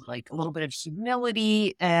back to like a little bit of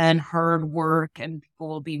humility and hard work, and people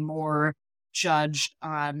will be more judged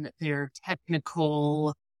on their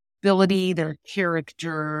technical ability, their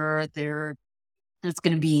character, it's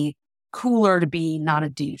going to be cooler to be not a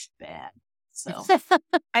douchebag. So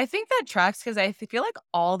I think that tracks because I feel like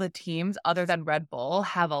all the teams other than Red Bull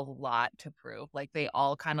have a lot to prove. Like they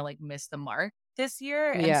all kind of like missed the mark this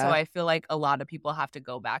year. And so I feel like a lot of people have to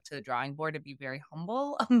go back to the drawing board and be very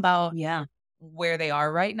humble about where they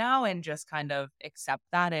are right now and just kind of accept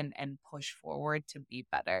that and push forward to be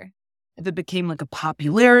better. If it became like a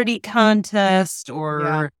popularity contest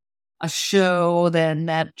or a show, then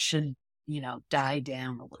that should, die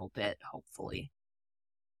down a little bit, hopefully.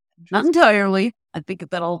 Not entirely. I think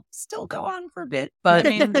that'll still go on for a bit. But I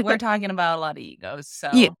mean, we're talking about a lot of egos,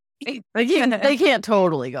 so they can't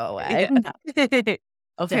totally go away.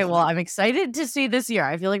 Okay, well, I'm excited to see this year.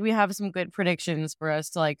 I feel like we have some good predictions for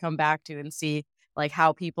us to like come back to and see like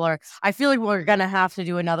how people are. I feel like we're gonna have to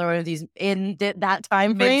do another one of these in that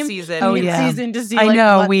time frame, mid-season to see. I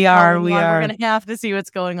know we are. We're gonna have to see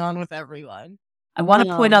what's going on with everyone. I want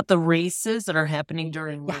to point out the races that are happening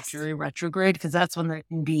during Mercury retrograde, because that's when there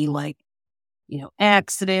can be like,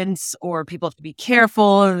 accidents, or people have to be careful,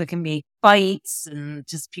 or there can be fights and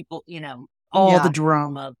just people, all the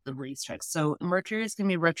drama of the racetrack. So Mercury is going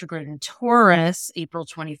to be retrograde in Taurus, April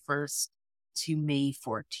 21st to May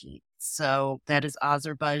 14th. So that is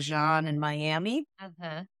Azerbaijan and Miami.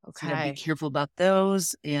 Okay. So you gotta be careful about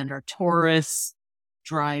those. And our Taurus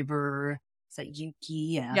driver, is that Yuki?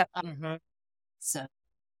 Yeah. Yep. So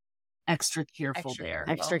extra careful there.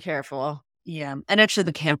 Extra careful. Yeah. And actually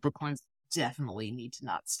the Capricorns definitely need to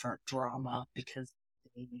not start drama because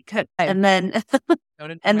they could. And then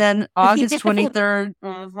August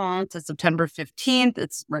 23rd to September 15th,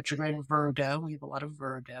 it's retrograde in Virgo. We have a lot of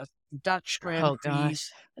Virgo. Dutch Grand Prix,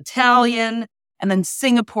 Italian, and then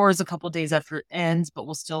Singapore is a couple days after it ends, but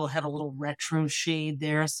we'll still have a little retro shade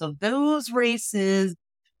there. So those races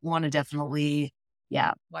want to definitely,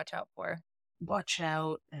 watch out for. Watch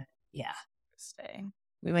out. Yeah. Stay.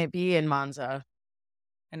 We might be in Monza.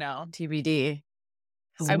 I know. TBD.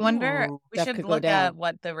 I wonder, we should look at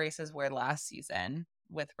what the races were last season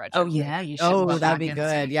with retro. Oh, yeah. You should. Oh, that'd be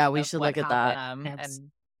good. Yeah, we should look at that.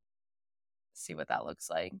 And see what that looks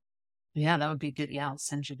like. Yeah, that would be good. Yeah, I'll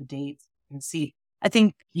send you the dates and see. I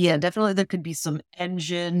think, definitely there could be some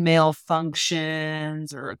engine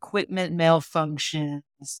malfunctions or equipment malfunctions.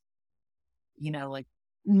 Like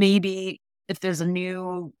maybe if there's a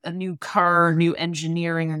new car, new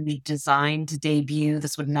engineering, or new design to debut,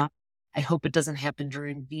 this would not, I hope it doesn't happen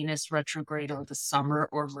during Venus retrograde or the summer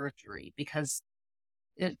or Mercury, because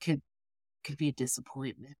it could be a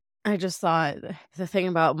disappointment. I just thought the thing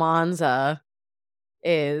about Monza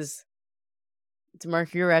is it's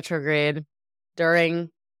Mercury retrograde during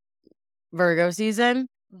Virgo season,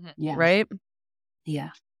 right? Yeah.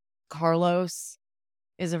 Carlos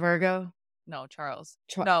is a Virgo. No, Charles.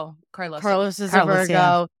 No, Carlos. Carlos is a Virgo.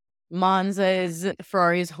 Yeah. Monza is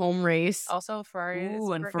Ferrari's home race. Also, Ferrari's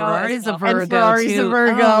and Ferrari's a Virgo. And Ferrari's a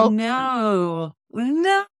Virgo. Oh, no.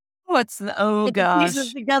 What's the? Oh gosh.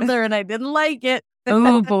 Pieces together, and I didn't like it.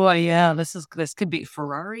 Oh boy, yeah. This could be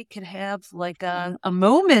Ferrari could have like a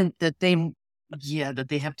moment that they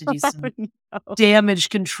have to do some damage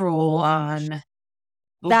control on.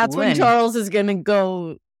 That's when Charles is gonna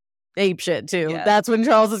go ape shit too. Yeah. That's when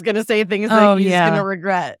Charles is gonna say things that he's gonna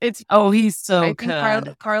regret. He's so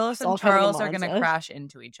good. Carlos and Charles are gonna crash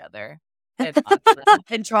into each other.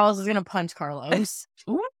 And Charles is gonna punch Carlos.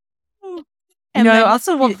 Ooh. And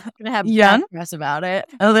also we're gonna have bad press about it.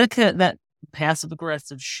 Oh, that passive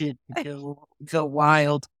aggressive shit could go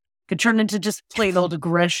wild. Could turn into just plain old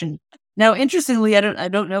aggression. Now, interestingly, I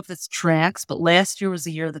don't know if this tracks, but last year was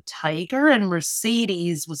the year of the tiger, and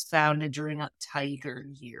Mercedes was founded during a tiger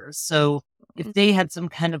year. So if they had some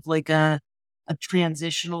kind of like a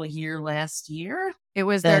transitional year last year, it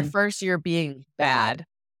was their first year being bad.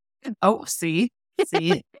 Oh, see,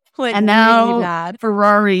 like and now really bad.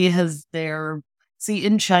 Ferrari has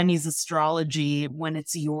in Chinese astrology, when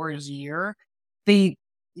it's your year, they,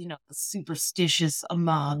 the superstitious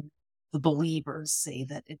among the believers say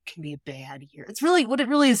that it can be a bad year. It's really what it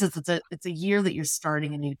really is. It's a year that you're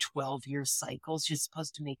starting a new 12-year cycle. So you're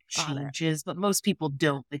supposed to make changes, but most people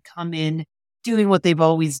don't. They come in doing what they've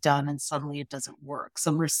always done, and suddenly it doesn't work.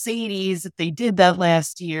 So Mercedes, if they did that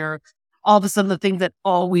last year, all of a sudden the thing that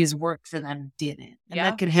always worked for them didn't. And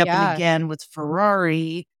that could happen again with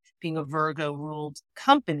Ferrari being a Virgo-ruled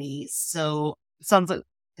company. So it sounds like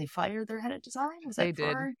they fired their head of design? Was they that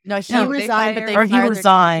did. Ferrari? No, he resigned, but they fired their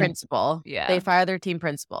team principal. Yeah. They fired their team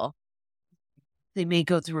principal. They may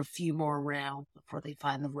go through a few more rounds before they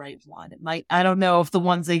find the right one. It might. I don't know if the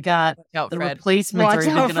ones they got, the replacements are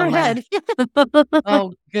even going to last.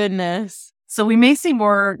 Oh, goodness. So we may see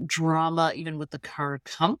more drama even with the car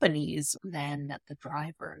companies than the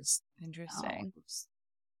drivers. Interesting.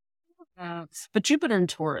 But Jupiter and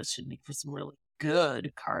Taurus should make for some really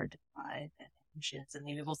good car design and engines, and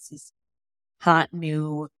maybe we'll see some hot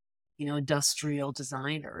new, industrial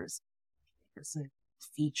designers. There's some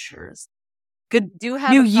features. Good. Do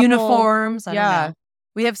have new uniforms. I don't know.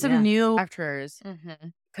 We have some new actors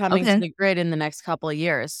coming to the grid in the next couple of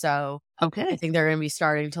years. So I think they're going to be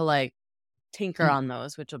starting to tinker on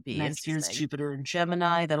those, which will be next year's Jupiter and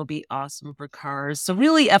Gemini. That'll be awesome for cars. So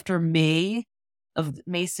really, after May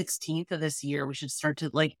 16th of this year, we should start to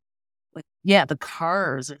the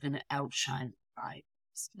cars are going to outshine the drivers.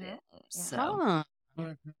 So,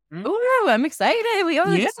 ooh, I'm excited. We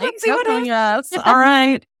always let's see what happens. All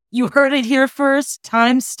right, you heard it here first.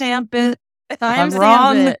 Timestamp it. If I'm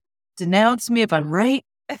wrong, denounce me. If I'm right,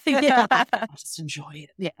 just enjoy it.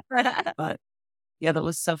 Yeah, but that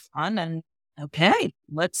was so fun. And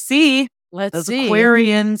let's see. Those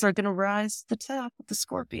Aquarians are going to rise to the top of the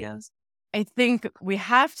Scorpios. I think we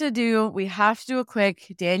have to do a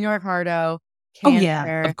quick Daniel Ricciardo Cancer. Oh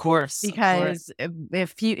yeah, of course. Because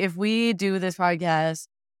if we do this podcast,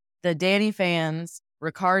 the Danny fans,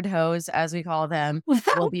 Ricardos, as we call them,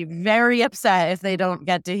 will be very upset if they don't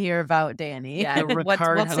get to hear about Danny. Yeah,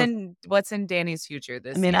 what's in Danny's future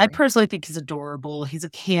this year? I personally think he's adorable. He's a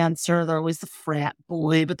Cancer. They're always the frat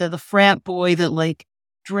boy, but they're the frat boy that like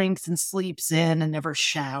drinks and sleeps in and never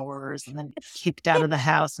showers and then gets kicked out of the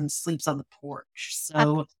house and sleeps on the porch.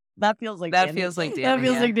 So that feels like Danny. That feels like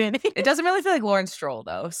Danny. It doesn't really feel like Lawrence Stroll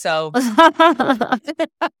though. So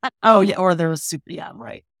oh yeah, or there was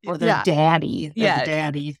right. Or their daddy. Yeah.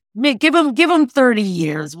 Daddy. Give him 30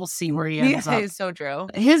 years. We'll see where he ends up. It's so true.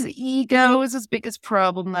 His ego is his biggest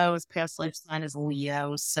problem, though. His past life sign is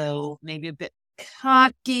Leo, so maybe a bit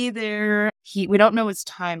cocky there. We don't know his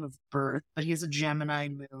time of birth, but he's a Gemini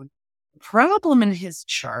moon. The problem in his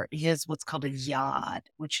chart, he has what's called a yod,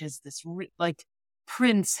 which is this like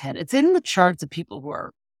prince head. It's in the charts of people who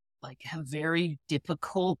are like have very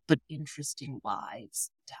difficult but interesting lives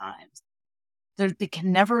at times. They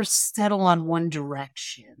can never settle on one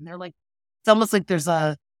direction. They're like, it's almost like there's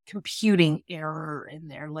a computing error in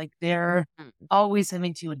there. Like they're always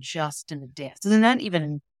having to adjust and adapt. So they're not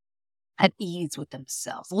even at ease with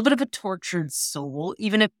themselves. A little bit of a tortured soul,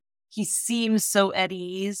 even if he seems so at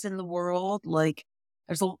ease in the world. Like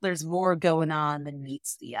there's more going on than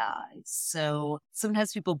meets the eyes. So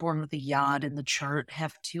sometimes people born with a yod in the chart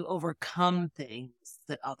have to overcome things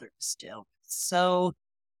that others don't. So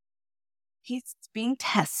he's being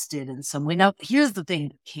tested in some way. Now, here's the thing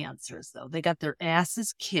with Cancers, though. They got their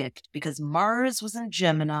asses kicked because Mars was in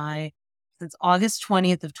Gemini since August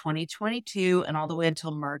 20th of 2022 and all the way until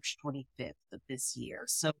March 25th of this year.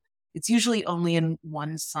 So it's usually only in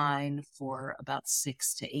one sign for about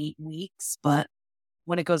 6 to 8 weeks. But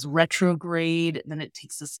when it goes retrograde, then it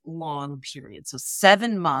takes this long period. So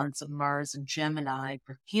 7 months of Mars in Gemini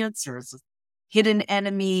for Cancers, hidden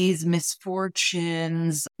enemies,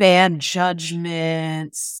 misfortunes, bad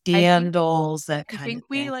judgments, scandals, that kind of thing. I think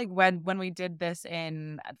we like when we did this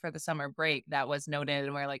for the summer break, that was noted,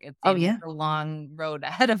 and we're like, it's a long road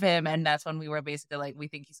ahead of him, and that's when we were basically like, we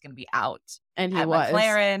think he's going to be out. And he at was.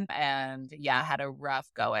 McLaren, and had a rough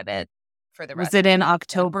go at it. For the rest was it in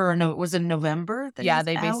October or no? Was it November? They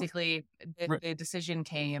basically the decision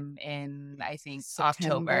came in I think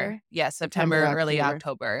September. October. Yeah, September, early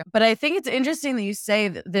October. But I think it's interesting that you say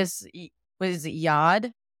that this was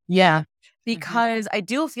Yod. Yeah, because I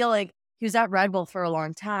do feel like he was at Red Bull for a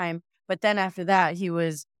long time, but then after that he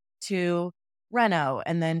was to Renault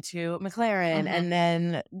and then to McLaren and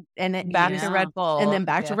then back to Red Bull and then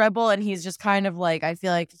back to Red Bull, and he's just kind of like, I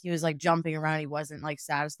feel like he was like jumping around. He wasn't like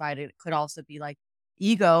satisfied. It could also be like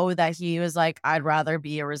ego that he was like, I'd rather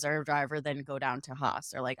be a reserve driver than go down to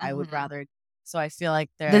Haas, or like I would rather. So I feel like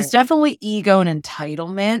there's definitely ego and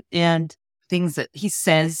entitlement and things that he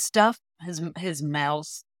says stuff. His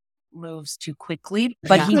mouth moves too quickly,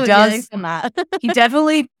 but he does. He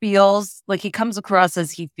definitely feels like he comes across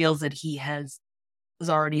as he feels that he is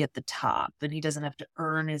already at the top and he doesn't have to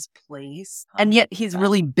earn his place. And yet he's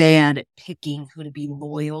really bad at picking who to be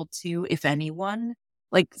loyal to, if anyone.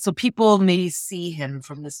 Like, so people may see him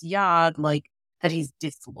from this yod, like that he's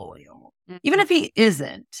disloyal, even if he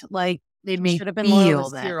isn't. Like they may should have been loyal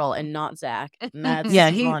to Cyril and not Zach. And that's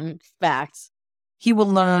one fact. He will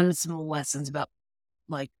learn some lessons about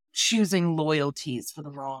like choosing loyalties for the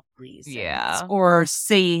wrong reasons. Yeah. Or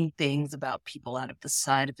saying things about people out of the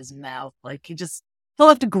side of his mouth. Like he'll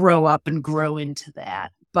have to grow up and grow into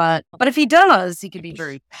that. But if he does, he can be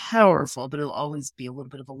very powerful, but it'll always be a little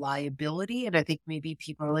bit of a liability. And I think maybe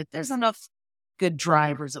people are like, there's enough good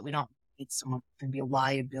drivers that we don't need someone who can be a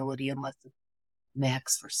liability unless it's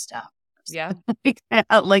Max Verstappen. Yeah.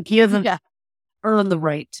 Like he hasn't earned the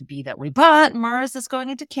right to be that way. But Mars is going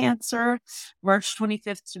into Cancer March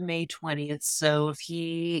 25th to May 20th. So if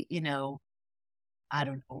he, I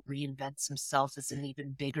don't know, reinvents himself as an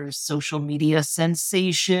even bigger social media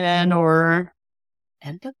sensation or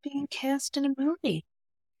end up being cast in a movie.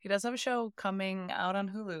 He does have a show coming out on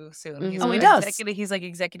Hulu soon. He does. He's like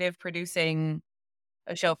executive producing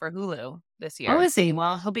a show for Hulu this year. Oh, is he?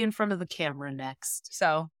 Well, he'll be in front of the camera next.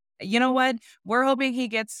 So, you know what? We're hoping he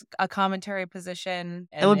gets a commentary position.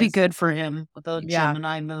 It would be good for him with the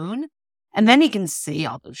Gemini moon. And then he can say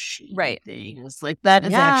all those shit things. Like, that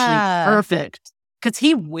is actually perfect. Because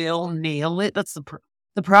he will nail it. That's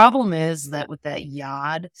the problem is that with that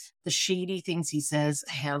yod, the shady things he says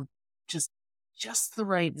have just the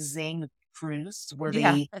right zing of truth where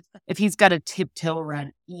if he's got to tiptoe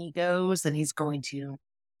around egos, then he's going to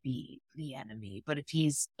be the enemy. But if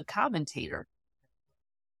he's a commentator,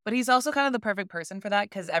 But he's also kind of the perfect person for that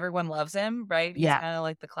because everyone loves him, right? He's kind of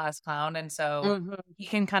like the class clown. And so he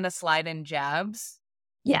can kind of slide in jabs.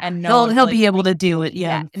 Yeah. And he'll be able to do it.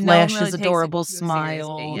 Yeah. And flash his really adorable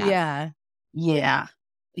smile. Yeah. Yeah.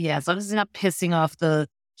 Yeah. As long as he's not pissing off the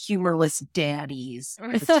humorless daddies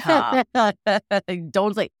at the top.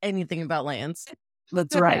 Don't say anything about Lance.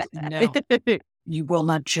 That's right. No. You will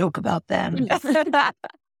not joke about them.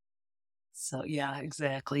 So yeah,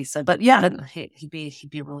 exactly. So, but yeah, he'd be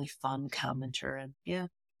a really fun commentator and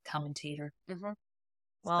commentator.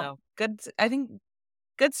 Well, so, good. I think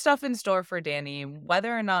good stuff in store for Danny.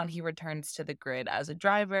 Whether or not he returns to the grid as a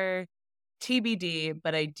driver, TBD.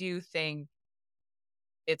 But I do think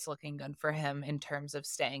it's looking good for him in terms of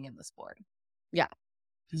staying in the sport. Yeah.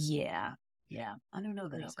 Yeah. Yeah. I don't know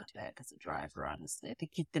that he'll come back as a driver, honestly. I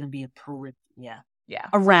think he's going to be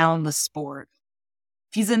around the sport.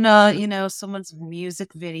 If he's in, someone's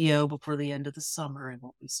music video before the end of the summer, I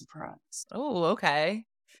won't be surprised. Oh, okay.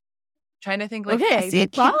 Trying to think, like, okay, I see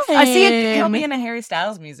it. He'll be in a Harry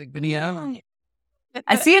Styles music video.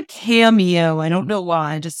 I see a cameo. I don't know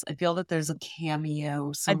why. I feel that there's a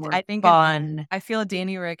cameo somewhere. I think fun. I feel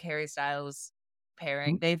Danny Rick, Harry Styles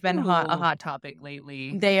pairing. They've been a hot topic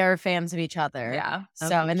lately. They are fans of each other. Yeah.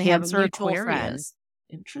 So and they have mutual friends.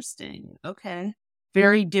 Interesting. Okay.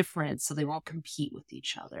 Very different, so they won't compete with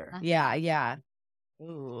each other. Yeah.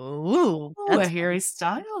 Ooh, that's a Harry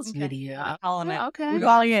Styles video. Calling it. Okay. We're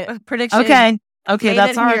calling it prediction. Okay,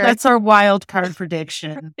 that's our wild card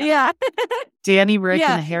prediction. Yeah. Danny Rick in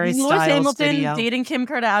a Harry Lewis Styles Hamilton video. dating Kim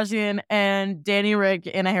Kardashian and Danny Rick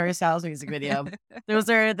in a Harry Styles music video. Those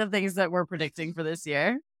are the things that we're predicting for this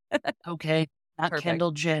year. Okay. Not perfect.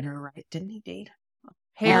 Kendall Jenner, right? Didn't he date?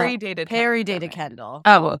 Harry dated Kendall.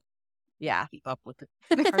 Oh, yeah. Keep up with the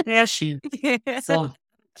Kardashians. So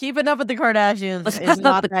keeping up with the Kardashians is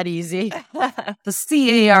not that easy. The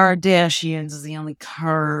Kardashians is the only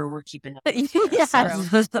car we're keeping up with.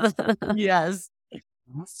 Yes.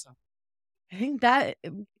 Awesome. I think that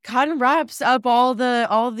kind of wraps up all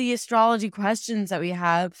the astrology questions that we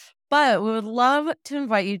have. But we would love to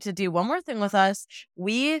invite you to do one more thing with us.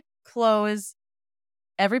 We close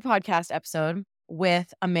every podcast episode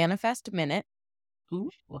with a manifest minute. Ooh.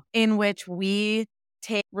 In which we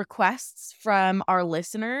take requests from our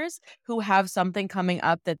listeners who have something coming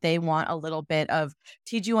up that they want a little bit of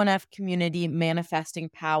TG1F community manifesting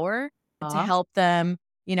power to help them.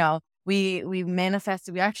 We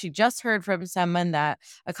manifested. We actually just heard from someone that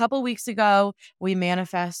a couple weeks ago we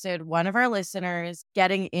manifested one of our listeners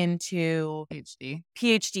getting into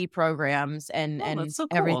PhD programs and so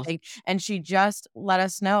cool. everything. And she just let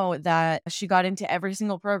us know that she got into every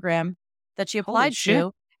single program that she applied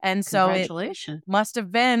to. And so it must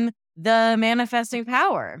have been the manifesting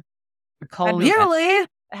power. Really?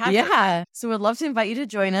 Yeah. So we'd love to invite you to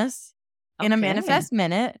join us in a manifest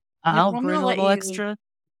minute. I'll bring a little extra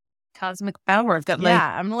cosmic power. I've got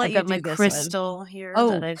I'm gonna let you do my this crystal one. here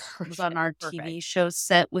that I was on our TV show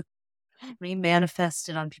set with me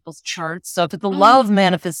manifested on people's charts. So if it's a love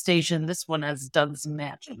manifestation, this one has done some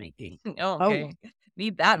matchmaking. Okay.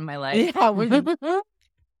 Need that in my life.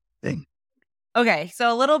 Yeah. Okay,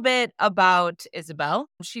 so a little bit about Isabel.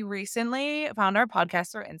 She recently found our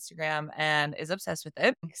podcast through Instagram and is obsessed with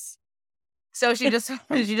it. So she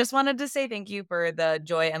just wanted to say thank you for the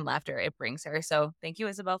joy and laughter it brings her. So thank you,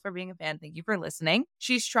 Isabel, for being a fan. Thank you for listening.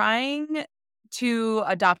 She's trying to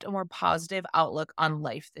adopt a more positive outlook on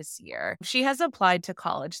life this year. She has applied to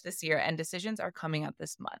college this year and decisions are coming up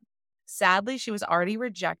this month. Sadly, she was already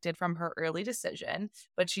rejected from her early decision,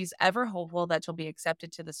 but she's ever hopeful that she'll be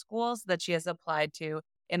accepted to the schools that she has applied to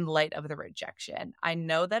in light of the rejection. I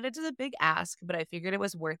know that it is a big ask, but I figured it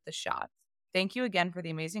was worth the shot. Thank you again for the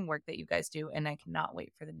amazing work that you guys do, and I cannot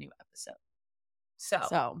wait for the new episode.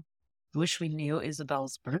 So wish we knew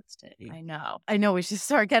Isabel's birthday. I know. We should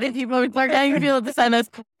start getting people to send us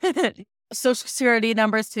social security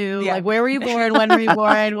numbers too. Yeah. Like, where were you born? When were you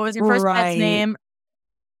born? What was your first pet's name?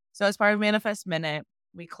 So as part of Manifest Minute,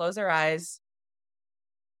 we close our eyes.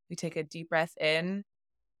 We take a deep breath in.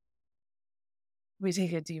 We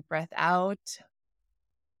take a deep breath out.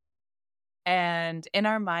 And in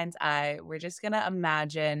our mind's eye, we're just going to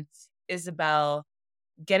imagine Isabel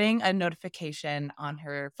getting a notification on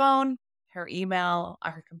her phone, her email,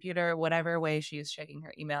 her computer, whatever way she is checking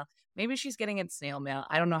her email. Maybe she's getting it snail mail.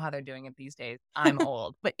 I don't know how they're doing it these days. I'm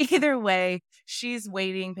old. But either way, she's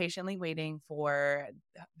patiently waiting for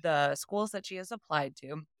the schools that she has applied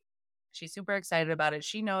to. She's super excited about it.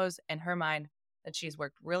 She knows in her mind that she's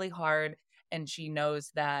worked really hard, and she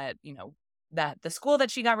knows that, that the school that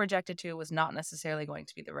she got rejected to was not necessarily going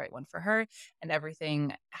to be the right one for her, and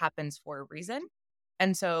everything happens for a reason.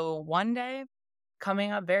 And so one day,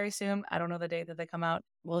 coming up very soon, I don't know the date that they come out.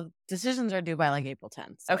 Well, decisions are due by like April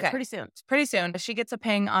 10th. So okay. It's pretty soon. She gets a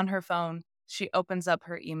ping on her phone. She opens up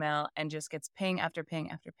her email and just gets ping after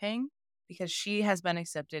ping after ping because she has been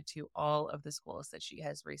accepted to all of the schools that she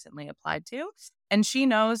has recently applied to. And she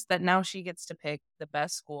knows that now she gets to pick the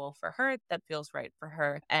best school for her that feels right for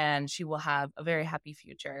her. And she will have a very happy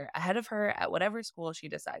future ahead of her at whatever school she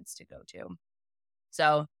decides to go to.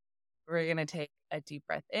 So we're going to take a deep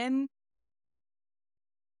breath in,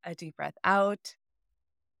 a deep breath out,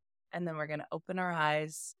 and then we're going to open our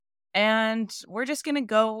eyes. And we're just going to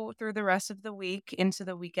go through the rest of the week into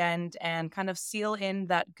the weekend and kind of seal in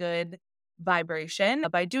that good vibration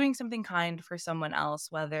by doing something kind for someone else,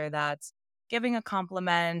 whether that's giving a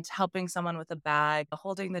compliment, helping someone with a bag,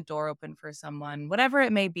 holding the door open for someone, whatever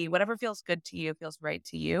it may be, whatever feels good to you, feels right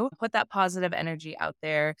to you. Put that positive energy out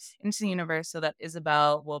there into the universe so that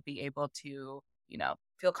Isabel will be able to,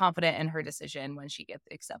 feel confident in her decision when she gets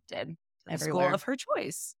accepted to the school of her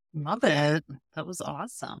choice. Love it. That was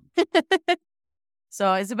awesome.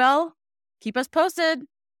 So, Isabel, keep us posted.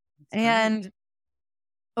 And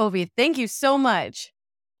Ophi, thank you so much.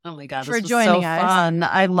 Oh my God, for joining us. Fun.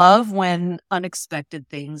 I love when unexpected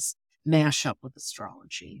things mash up with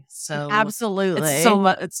astrology. So absolutely,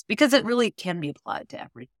 it's because it really can be applied to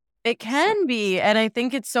everything. It can be, and I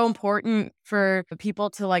think it's so important for people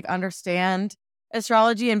to like understand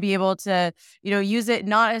astrology and be able to, use it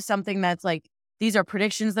not as something that's like these are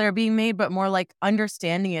predictions that are being made, but more like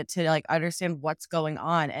understanding it to like understand what's going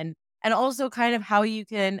on and also kind of how you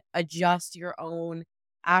can adjust your own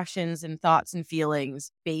actions and thoughts and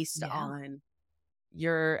feelings based on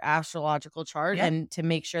your astrological chart and to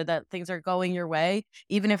make sure that things are going your way,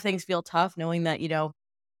 even if things feel tough, knowing that,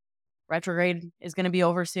 retrograde is going to be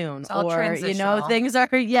over soon, or, things are,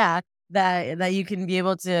 that you can be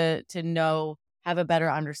able to know, have a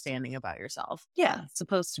better understanding about yourself. Yeah. It's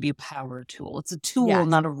supposed to be a power tool. It's a tool,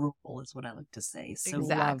 not a rule, is what I like to say. So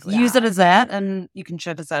exactly. Use it as that. And you can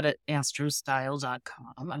check us out at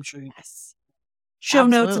astrostyle.com. I'm sure you show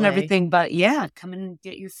notes and everything, but come and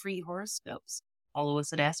get your free horoscopes. Follow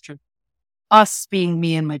us at Astro. Us being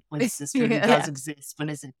me and my twin sister who does exist but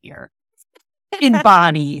isn't here in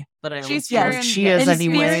body. But she is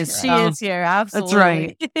anyways. She is here.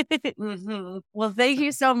 Absolutely. That's right. Well, thank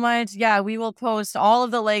you so much. Yeah, we will post all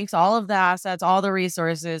of the links, all of the assets, all the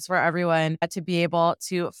resources for everyone to be able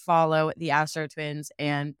to follow the Astro Twins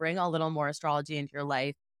and bring a little more astrology into your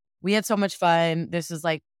life. We had so much fun. This is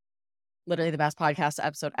like literally the best podcast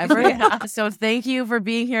episode ever. So thank you for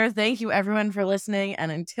being here. Thank you everyone for listening.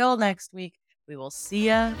 And until next week, we will see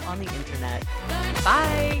you on the internet.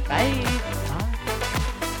 Bye. Bye.